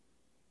about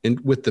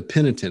with the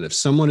penitent. If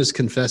someone is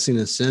confessing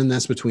a sin,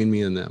 that's between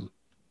me and them.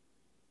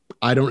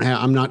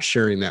 I'm not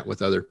sharing that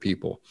with other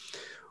people.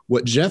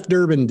 What Jeff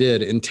Durbin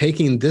did in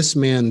taking this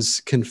man's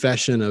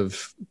confession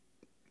of,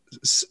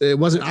 it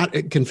wasn't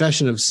a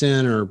confession of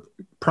sin or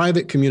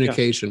private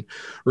communication,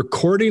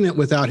 recording it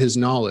without his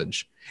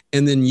knowledge,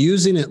 and then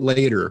using it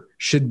later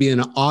should be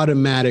an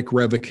automatic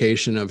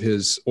revocation of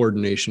his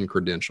ordination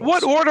credentials.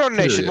 What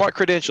ordination? Period. What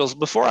credentials?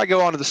 Before I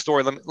go on to the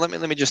story, let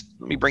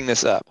me bring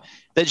this up.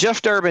 That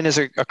Jeff Durbin is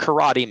a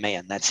karate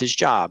man. That's his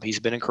job. He's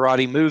been in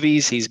karate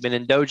movies. He's been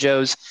in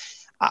dojos.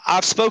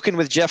 I've spoken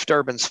with Jeff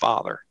Durbin's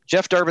father.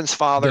 Jeff Durbin's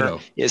father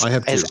is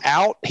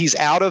out. He's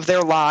out of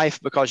their life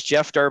because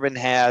Jeff Durbin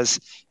has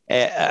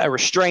a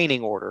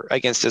restraining order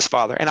against his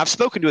father. And I've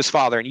spoken to his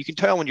father, and you can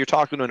tell when you're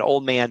talking to an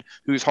old man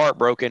who's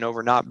heartbroken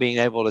over not being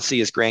able to see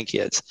his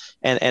grandkids,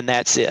 and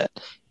that's it.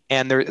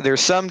 And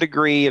there's some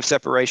degree of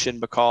separation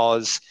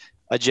because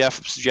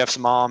Jeff's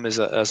mom is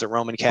a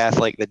Roman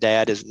Catholic. The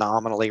dad is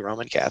nominally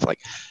Roman Catholic.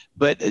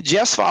 But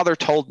Jeff's father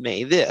told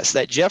me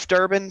that Jeff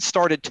Durbin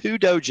started 2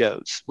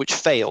 dojos, which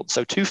failed.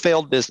 So 2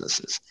 failed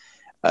businesses.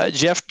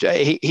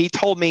 He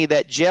told me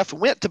that Jeff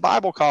went to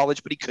Bible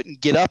college, but he couldn't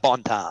get up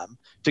on time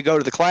to go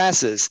to the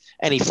classes,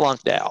 and he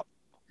flunked out.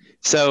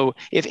 So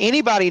if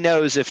anybody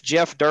knows if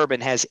Jeff Durbin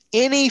has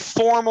any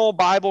formal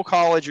Bible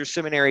college or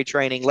seminary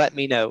training, let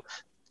me know.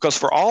 Because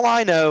for all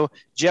I know,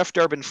 Jeff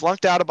Durbin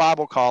flunked out of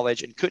Bible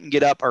college and couldn't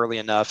get up early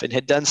enough and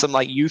had done some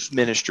like youth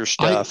minister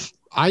stuff.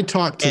 I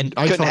talked to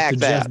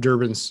Jeff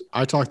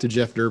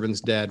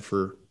Durbin's dad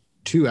for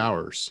 2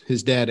 hours.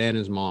 His dad and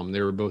his mom,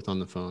 they were both on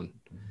the phone.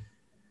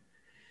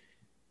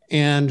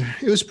 And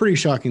it was pretty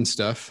shocking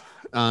stuff.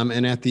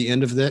 And at the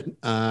end of that,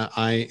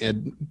 I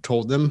had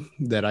told them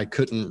that I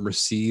couldn't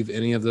receive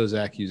any of those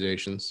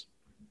accusations.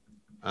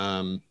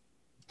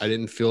 I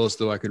didn't feel as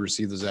though I could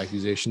receive those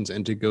accusations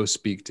and to go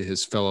speak to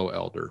his fellow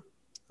elder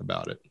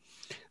about it.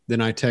 Then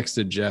I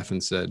texted Jeff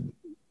and said,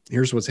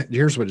 here's what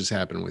has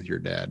happened with your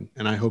dad.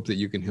 And I hope that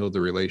you can heal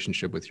the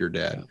relationship with your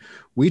dad. Yeah.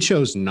 We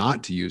chose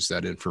not to use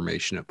that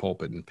information at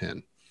Pulpit and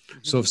Pen. Mm-hmm.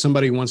 So if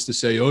somebody wants to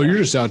say, oh, you're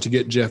just out to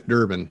get Jeff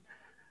Durbin,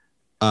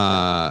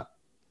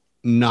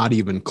 not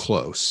even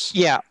close.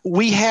 Yeah,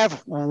 we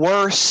have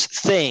worse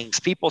things.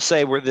 People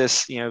say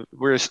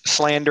we're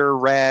slander,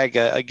 rag,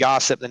 a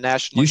gossip, the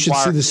National Enquirer.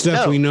 You should see the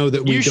stuff we know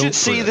that we don't print. You should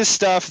see the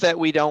stuff that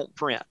we don't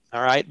print,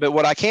 all right? But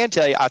what I can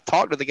tell you, I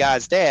talked to the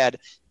guy's dad,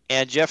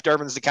 and Jeff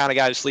Durbin's the kind of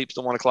guy who sleeps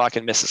till 1 o'clock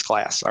and misses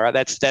class, all right?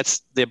 That's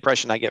the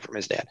impression I get from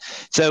his dad.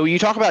 So you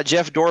talk about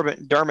Jeff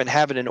Durbin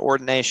having an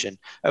ordination.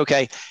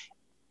 Okay,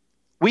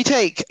 we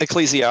take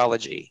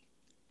ecclesiology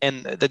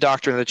and the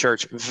doctrine of the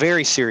church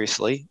very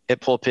seriously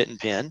at Pulpit and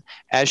Pen,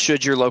 as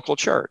should your local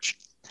church.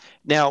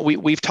 Now,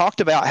 we've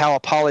talked about how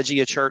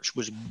Apologia Church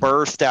was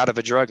birthed out of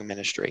a drug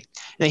ministry.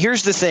 Now,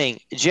 here's the thing.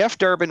 Jeff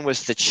Durbin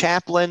was the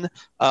chaplain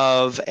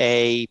of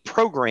a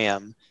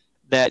program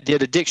that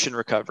did addiction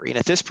recovery. And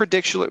at this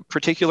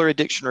particular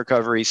addiction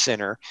recovery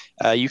center,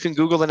 you can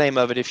Google the name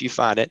of it if you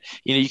find it.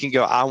 You can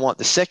go, I want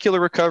the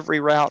secular recovery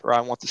route, or I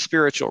want the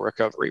spiritual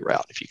recovery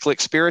route. If you click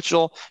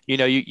spiritual,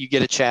 you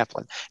get a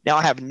chaplain. Now,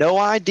 I have no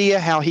idea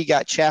how he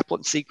got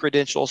chaplaincy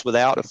credentials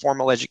without a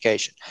formal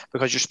education,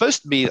 because you're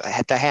supposed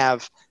to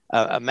have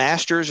a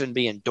master's and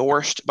be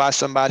endorsed by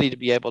somebody to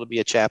be able to be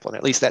a chaplain.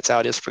 At least that's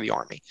how it is for the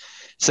Army.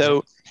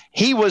 So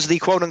he was the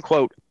quote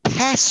unquote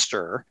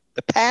pastor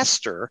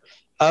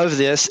of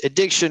this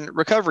addiction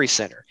recovery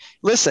center.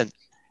 Listen,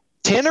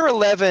 10 or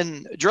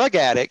 11 drug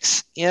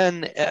addicts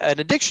in an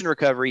addiction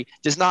recovery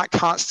does not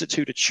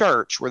constitute a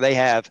church where they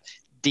have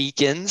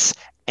deacons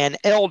and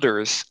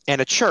elders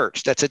and a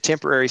church. That's a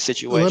temporary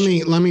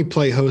situation. Let me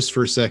play host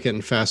for a second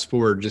and fast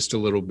forward just a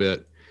little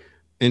bit.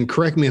 And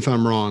correct me if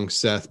I'm wrong,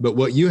 Seth, but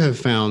what you have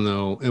found,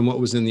 though, and what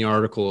was in the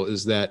article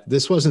is that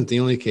this wasn't the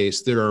only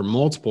case. There are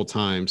multiple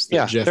times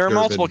that Jeff there are Durbin,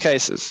 multiple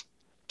cases.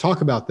 Talk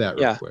about that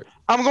real quick.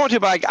 I'm going to,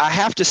 but I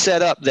have to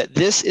set up that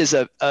this is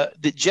that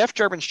Jeff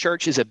Durbin's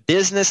church is a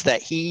business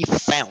that he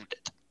founded.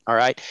 All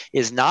right,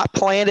 is not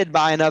planted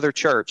by another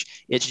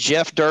church. It's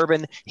Jeff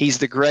Durbin. He's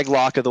the Greg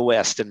Locke of the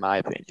West, in my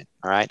opinion.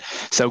 All right.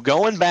 So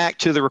going back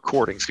to the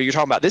recordings, because you're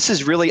talking about this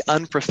is really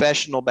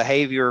unprofessional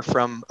behavior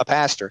from a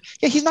pastor.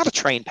 Yeah, he's not a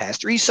trained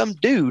pastor. He's some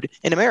dude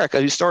in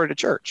America who started a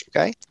church.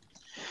 Okay.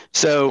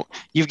 So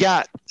you've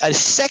got a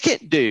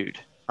second dude.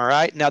 All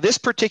right. Now, this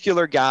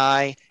particular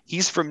guy,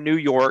 he's from New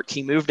York.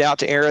 He moved out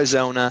to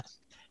Arizona,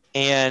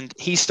 and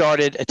he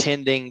started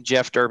attending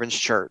Jeff Durbin's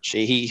church.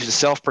 He's a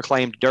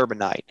self-proclaimed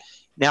Durbinite.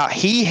 Now,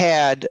 he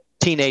had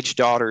teenage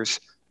daughters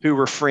who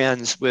were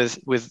friends with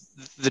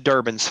the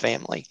Durbin's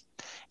family.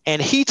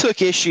 And he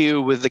took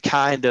issue with the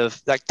kind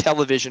of like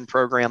television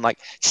program, like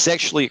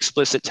sexually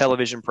explicit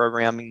television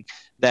programming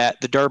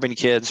that the Durbin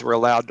kids were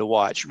allowed to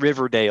watch.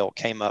 Riverdale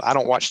came up. I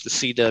don't watch the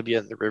CW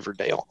and the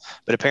Riverdale,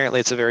 but apparently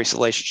it's a very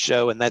salacious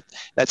show, and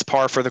that's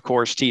par for the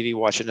course TV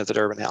watching at the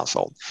Durbin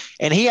household.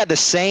 And he had the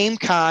same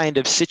kind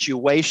of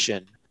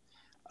situation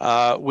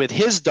with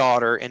his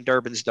daughter and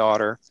Durbin's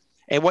daughter.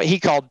 and what he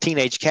called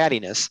teenage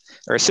cattiness,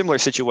 or a similar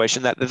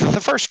situation that the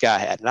first guy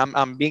had. And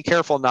I'm being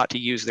careful not to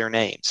use their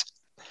names.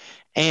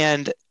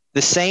 And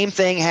the same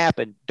thing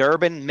happened.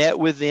 Durbin met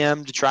with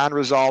them to try and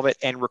resolve it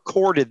and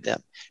recorded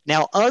them.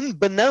 Now,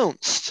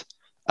 unbeknownst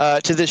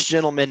to this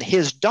gentleman,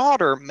 his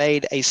daughter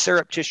made a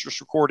surreptitious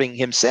recording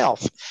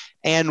himself.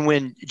 And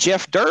when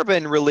Jeff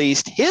Durbin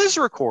released his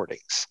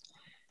recordings,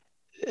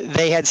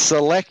 they had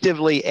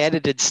selectively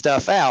edited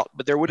stuff out,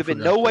 but there would have been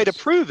no way to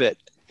prove it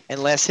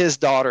unless his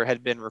daughter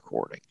had been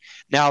recording.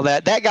 Now,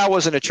 that guy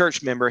wasn't a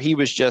church member. He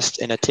was just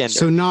an attender.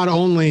 So not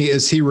only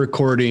is he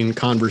recording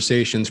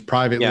conversations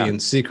privately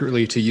and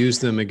secretly to use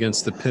them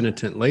against the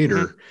penitent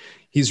later,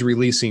 he's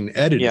releasing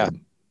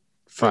edited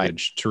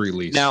footage to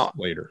release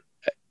later.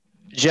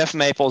 Jeff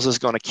Maples is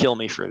going to kill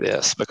me for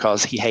this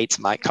because he hates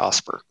Mike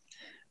Cosper.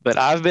 But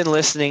I've been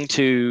listening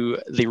to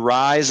the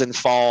Rise and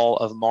Fall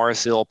of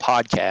Mars Hill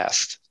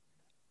podcast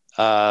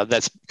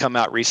that's come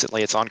out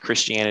recently. It's on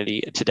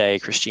Christianity Today,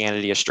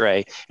 Christianity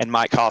Astray, and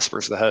Mike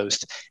Cosper's the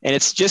host. And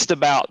it's just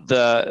about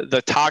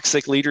the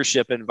toxic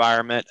leadership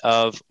environment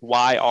of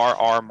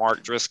YRR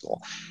Mark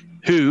Driscoll,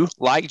 who,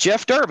 like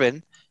Jeff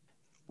Durbin,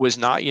 was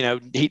not,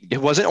 he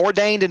wasn't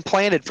ordained and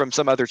planted from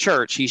some other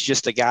church. He's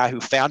just a guy who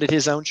founded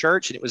his own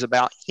church, and it was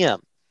about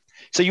him.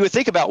 So you would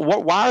think about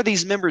why are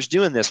these members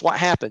doing this? What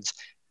happens?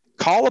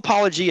 Call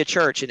Apologia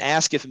Church and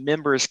ask if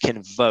members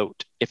can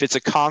vote. If it's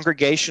a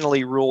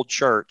congregationally ruled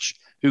church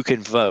who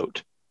can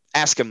vote,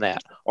 ask them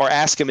that, or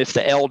ask them if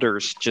the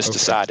elders just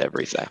decide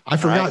everything. I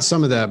forgot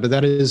some of that, but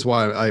that is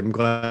why I'm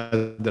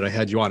glad that I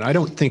had you on. I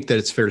don't think that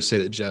it's fair to say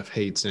that Jeff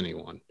hates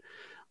anyone.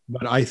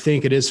 But I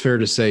think it is fair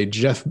to say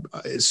Jeff,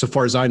 so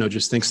far as I know,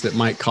 just thinks that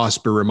Mike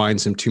Cosper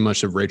reminds him too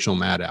much of Rachel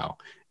Maddow.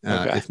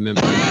 If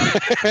members,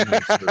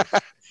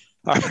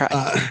 all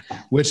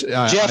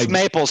right. Jeff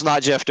Maples,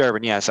 not Jeff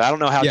Durbin. Yes, I don't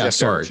know how Jeff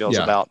Durbin feels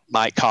about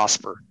Mike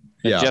Cosper.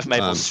 Jeff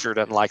Maples sure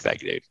doesn't like that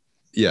dude.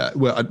 Yeah,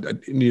 well,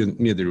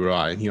 neither do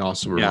I. And he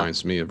also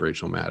reminds me of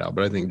Rachel Maddow,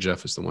 but I think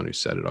Jeff is the one who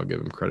said it. I'll give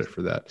him credit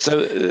for that.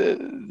 So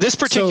this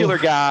particular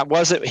guy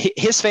wasn't,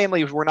 his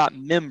family were not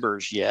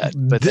members yet,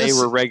 but they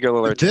were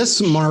regular.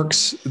 This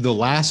marks the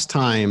last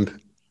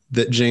time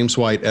that James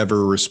White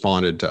ever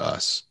responded to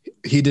us.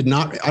 He did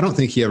not, I don't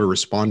think he ever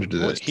responded to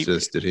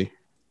this, did he?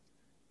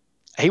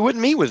 He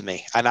wouldn't meet with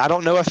me. And I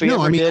don't know if he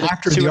ever did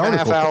after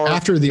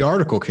the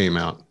article came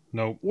out.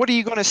 No. What are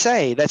you going to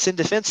say? That's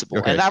indefensible.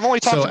 Okay. And I've only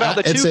talked about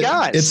the two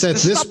guys. It's at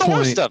this point.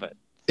 Worst of it.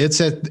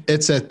 It's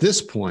at this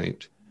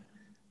point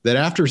that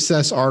after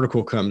Seth's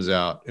article comes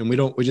out, and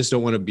we just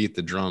don't want to beat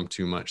the drum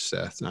too much,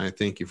 Seth. And I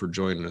thank you for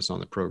joining us on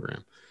the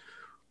program.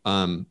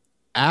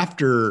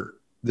 After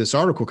this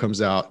article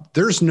comes out,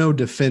 there's no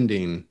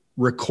defending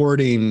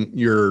recording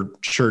your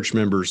church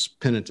members'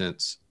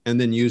 penitence and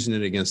then using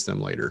it against them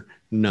later.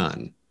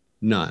 None.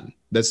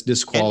 That's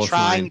disqualifying. And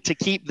trying to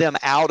keep them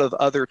out of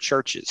other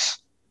churches.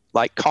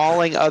 Like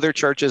calling other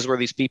churches where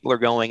these people are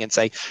going and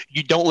say,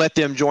 you don't let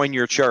them join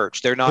your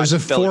church. They're not. There's a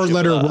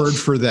 4-letter word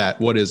for that.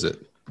 What is it?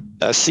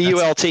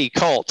 CULT,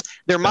 cult.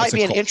 There might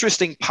be an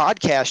interesting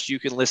podcast you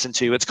can listen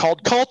to. It's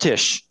called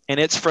Cultish,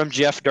 and it's from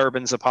Jeff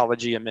Durbin's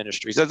Apologia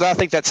Ministries. I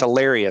think that's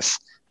hilarious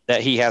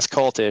that he has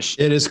cultish.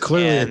 It is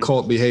clearly a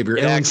cult behavior.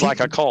 It acts like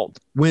a cult.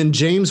 When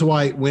James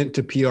White went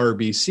to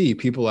PRBC,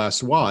 people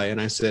asked why, and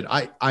I said,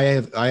 I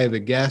have a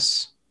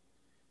guess.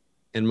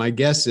 And my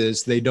guess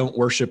is they don't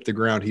worship the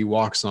ground he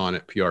walks on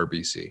at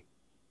PRBC.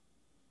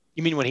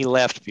 You mean when he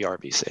left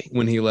PRBC?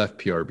 When he left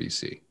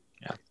PRBC.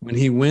 Yeah. When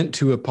he went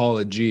to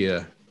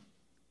Apologia,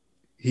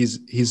 he's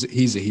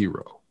a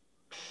hero.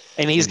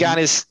 And he's got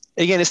his,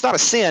 again, it's not a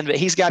sin, but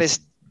he's got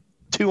his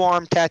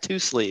 2-arm tattoo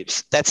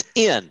sleeves. That's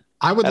in.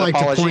 I would like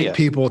to point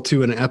people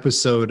to an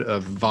episode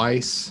of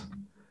Vice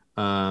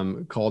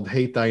called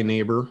Hate Thy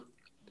Neighbor.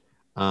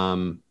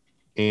 In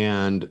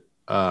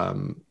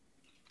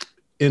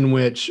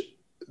which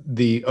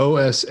the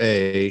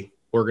OSA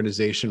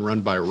organization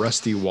run by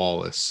Rusty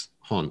Wallace.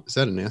 Hold on, is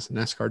that a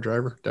NASCAR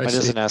driver? It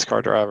is a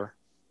NASCAR driver.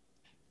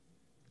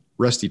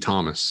 Rusty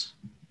Thomas,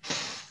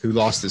 who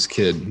lost his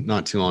kid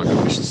not too long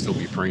ago. We should still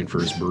be praying for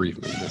his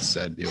bereavement. That's a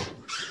sad deal.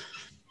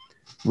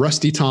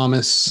 Rusty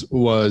Thomas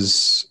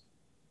was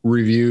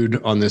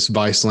reviewed on this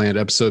Viceland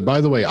episode.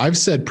 By the way, I've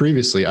said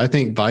previously, I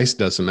think Vice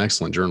does some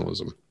excellent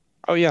journalism.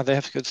 Oh, yeah, they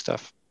have good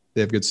stuff. They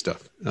have good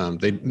stuff.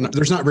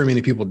 There's not very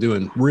many people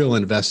doing real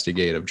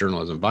investigative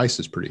journalism. Vice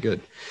is pretty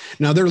good.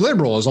 Now, they're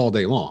liberal as all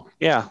day long.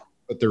 Yeah.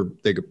 But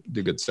they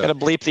do good stuff. Got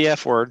to bleep the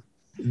F word.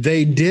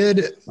 They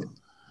did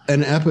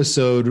an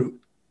episode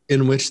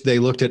in which they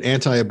looked at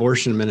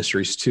anti-abortion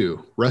ministries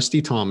too.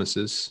 Rusty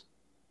Thomas's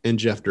and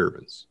Jeff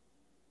Durbin's.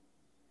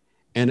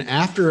 And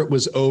after it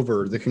was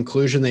over, the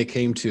conclusion they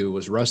came to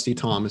was Rusty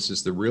Thomas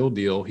is the real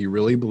deal. He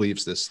really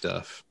believes this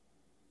stuff.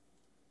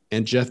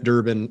 And Jeff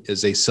Durbin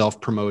is a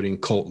self-promoting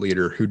cult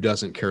leader who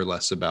doesn't care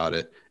less about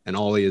it. And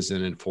all he is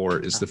in it for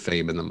is the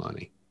fame and the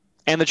money.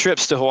 And the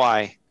trips to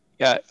Hawaii.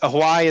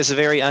 Hawaii is a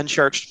very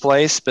unchurched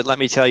place, but let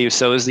me tell you,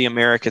 so is the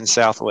American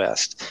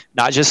Southwest.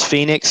 Not just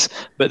Phoenix,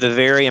 but the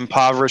very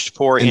impoverished,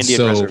 poor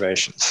Indian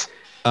reservations.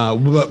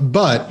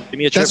 But Give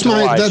me a trip that's to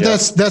my Hawaii,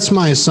 that's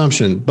my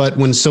assumption. But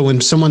when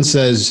someone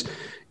says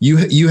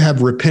you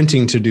have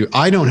repenting to do,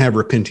 I don't have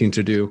repenting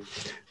to do.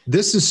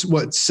 This is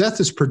what Seth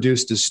has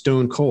produced is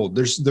stone cold.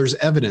 There's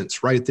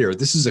evidence right there.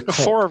 This is a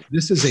cult.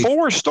 This is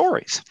four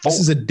stories. This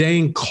is a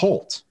dang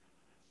cult.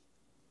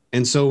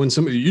 And so when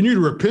somebody, you need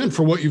to repent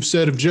for what you've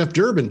said of Jeff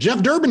Durbin.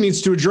 Jeff Durbin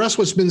needs to address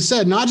what's been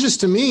said, not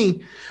just to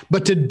me,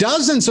 but to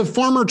dozens of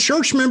former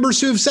church members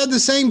who have said the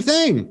same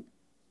thing.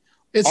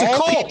 It's a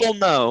cult.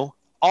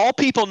 All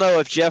people know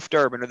of Jeff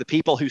Durbin are the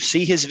people who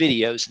see his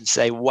videos and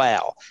say,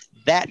 wow,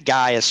 that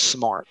guy is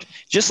smart.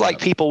 Just like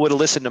people would have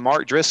listened to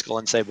Mark Driscoll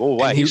and say, well,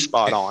 wow, he's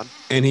spot on.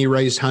 And he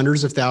raised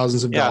hundreds of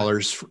thousands of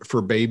dollars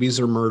for babies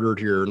are murdered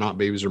here, not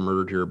babies are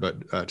murdered here,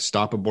 but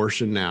Stop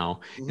Abortion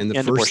Now. And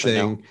the first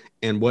thing,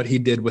 and what he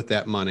did with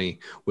that money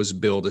was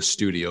build a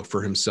studio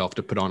for himself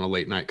to put on a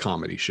late night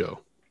comedy show.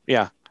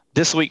 Yeah.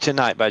 This Week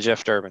Tonight by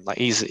Jeff Durbin. Like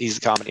he's a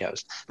comedy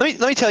host. Let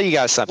me tell you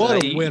guys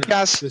something.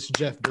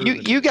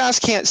 You guys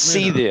can't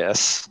see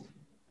this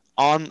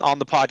on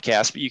the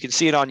podcast, but you can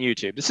see it on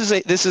YouTube.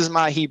 This is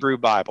my Hebrew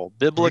Bible,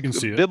 Biblia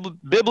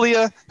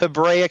Hebraica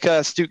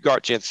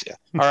Stuttgartensia.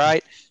 All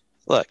right,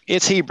 look,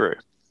 it's Hebrew.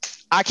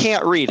 I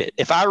can't read it.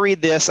 If I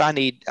read this, I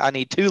need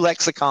 2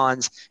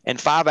 lexicons and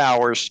 5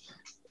 hours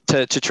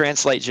to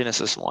translate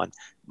Genesis 1.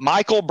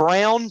 Michael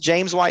Brown,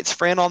 James White's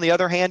friend, on the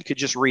other hand, could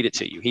just read it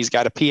to you. He's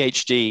got a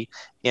PhD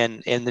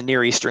in the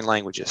Near Eastern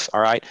languages.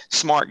 All right,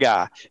 smart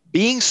guy.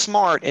 Being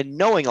smart and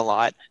knowing a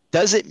lot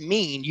doesn't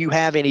mean you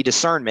have any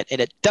discernment, and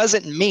it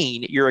doesn't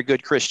mean you're a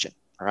good Christian.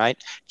 All right,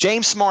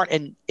 James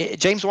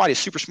White is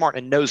super smart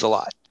and knows a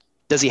lot.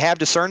 Does he have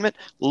discernment?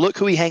 Look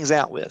who he hangs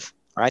out with.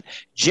 All right,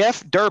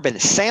 Jeff Durbin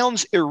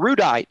sounds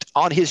erudite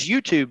on his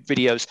YouTube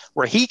videos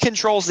where he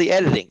controls the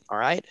editing. All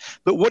right,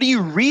 but what do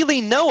you really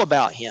know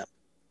about him?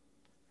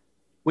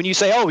 When you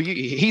say, "Oh,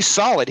 he's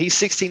solid," he's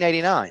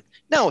 1689.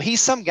 No, he's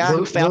some guy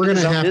who founded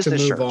his own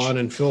business church. We're going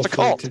to have to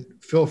move on,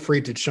 and feel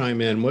free to chime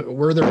in.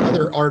 Were there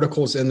other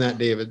articles in that,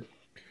 David?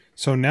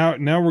 So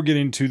now we're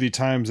getting to the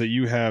times that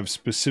you have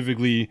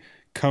specifically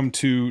come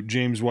to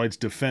James White's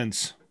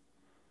defense.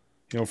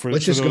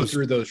 Let's just go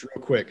through those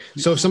real quick.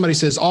 So if somebody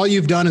says all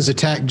you've done is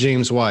attack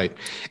James White,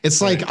 it's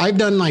like I've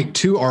done like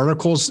 2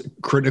 articles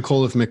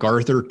critical of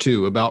MacArthur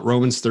too about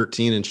Romans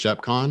 13 and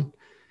Shepcon,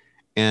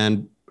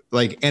 and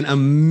like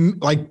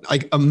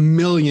a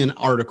million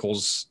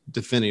articles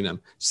defending him.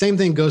 Same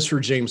thing goes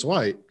for James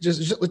White. Let's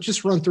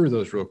just run through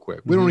those real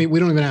quick. We don't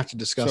even have to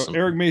discuss them.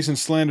 Eric Mason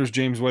slanders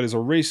James White as a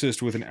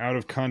racist with an out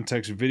of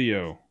context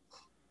video.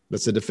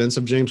 That's a defense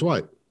of James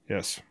White.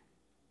 Yes.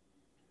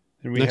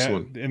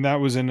 And and that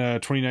was in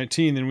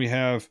 2019. Then we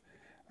have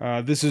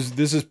this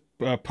is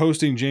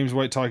posting James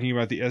White talking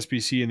about the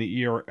SBC and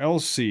the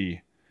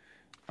ERLC.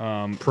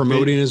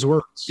 Promoting his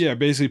words. Yeah,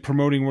 basically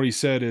promoting what he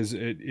said is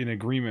in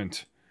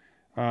agreement.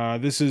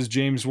 This is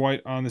James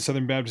White on the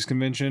Southern Baptist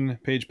Convention,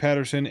 Paige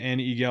Patterson,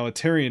 and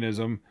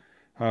egalitarianism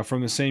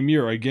from the same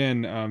year.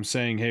 Again,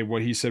 saying, hey,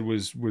 what he said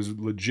was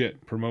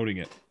legit, promoting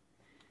it.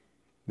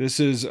 This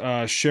is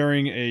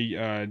sharing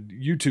a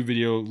YouTube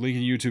video,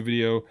 linking a YouTube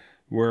video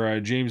where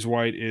James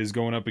White is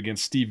going up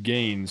against Steve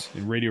Gaines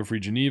in Radio Free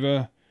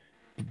Geneva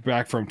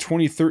back from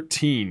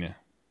 2013.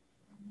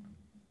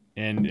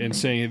 And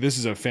saying this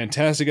is a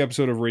fantastic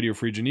episode of Radio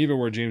Free Geneva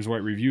where James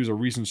White reviews a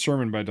recent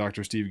sermon by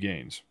Dr. Steve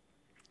Gaines.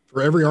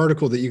 For every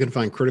article that you can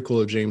find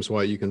critical of James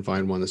White, you can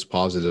find one that's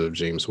positive of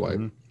James White.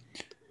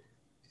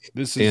 Mm-hmm.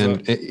 This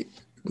is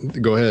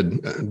go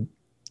ahead.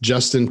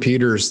 Justin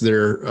Peters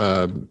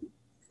there.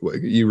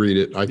 You read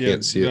it. I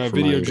can't see it.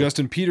 Video.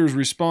 Justin Peters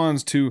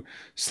responds to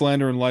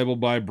slander and libel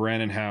by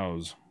Brannon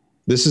Howes.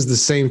 This is the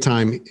same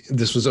time.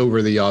 This was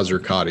over the Yazir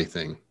Qadhi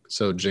thing.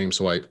 So James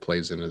White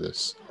plays into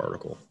this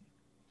article.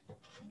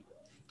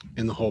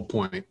 And the whole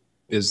point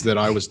is that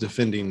I was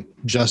defending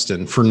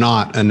Justin for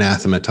not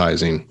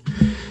anathematizing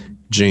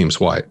James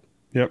White.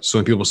 Yep. So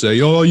when people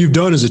say, "Oh, all you've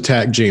done is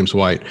attack James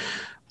White,"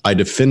 I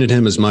defended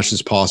him as much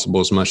as possible,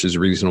 as much as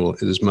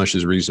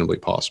reasonably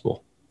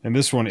possible. And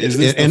this one is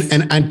this,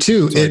 and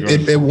two,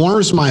 it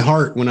warms my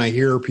heart when I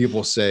hear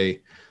people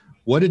say,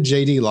 "What did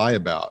JD lie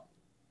about?"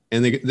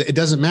 And it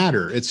doesn't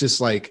matter. It's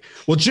just like,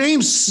 well,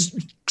 James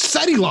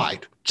said he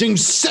lied.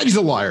 James said he's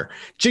a liar.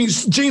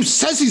 James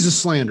says he's a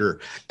slanderer.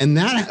 And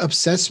that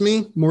upsets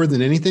me more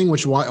than anything,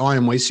 which is why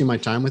I'm wasting my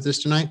time with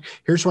this tonight.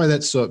 Here's why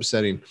that's so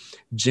upsetting.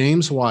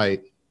 James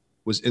White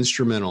was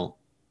instrumental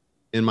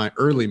in my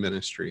early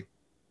ministry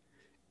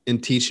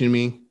in teaching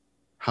me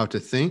how to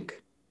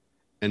think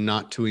and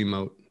not to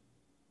emote.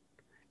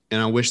 And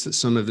I wish that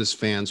some of his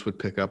fans would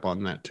pick up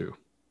on that too.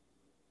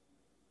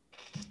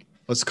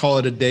 Let's call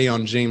it a day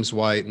on James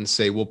White and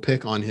say we'll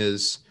pick on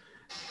his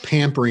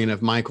pampering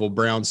of Michael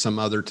Brown some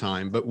other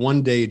time. But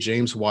one day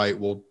James White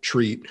will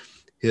treat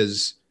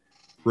his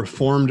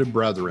reformed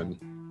brethren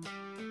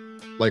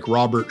like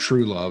Robert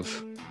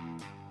Truelove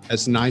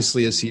as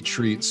nicely as he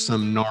treats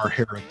some nar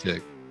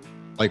heretic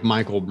like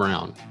Michael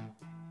Brown.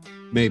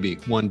 Maybe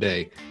one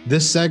day.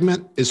 This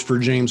segment is for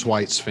James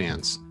White's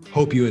fans.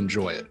 Hope you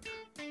enjoy it.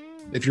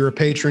 If you're a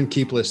patron,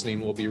 keep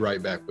listening. We'll be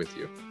right back with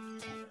you.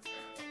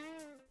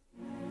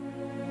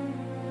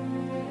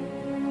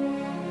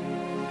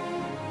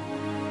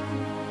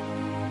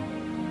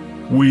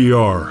 We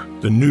are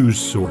the news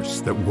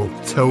source that will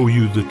tell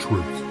you the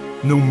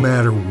truth, no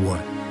matter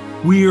what.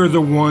 We are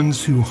the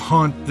ones who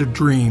haunt the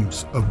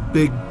dreams of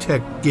big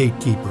tech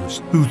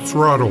gatekeepers who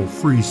throttle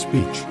free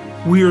speech.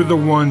 We are the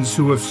ones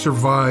who have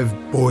survived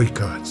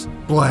boycotts,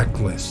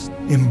 blacklists,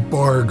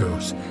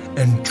 embargoes,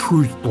 and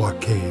truth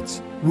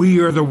blockades. We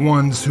are the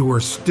ones who are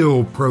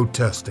still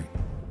protesting.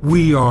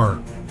 We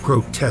are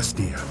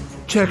Protestia.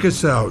 Check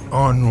us out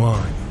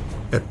online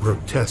at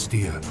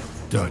protestia.com.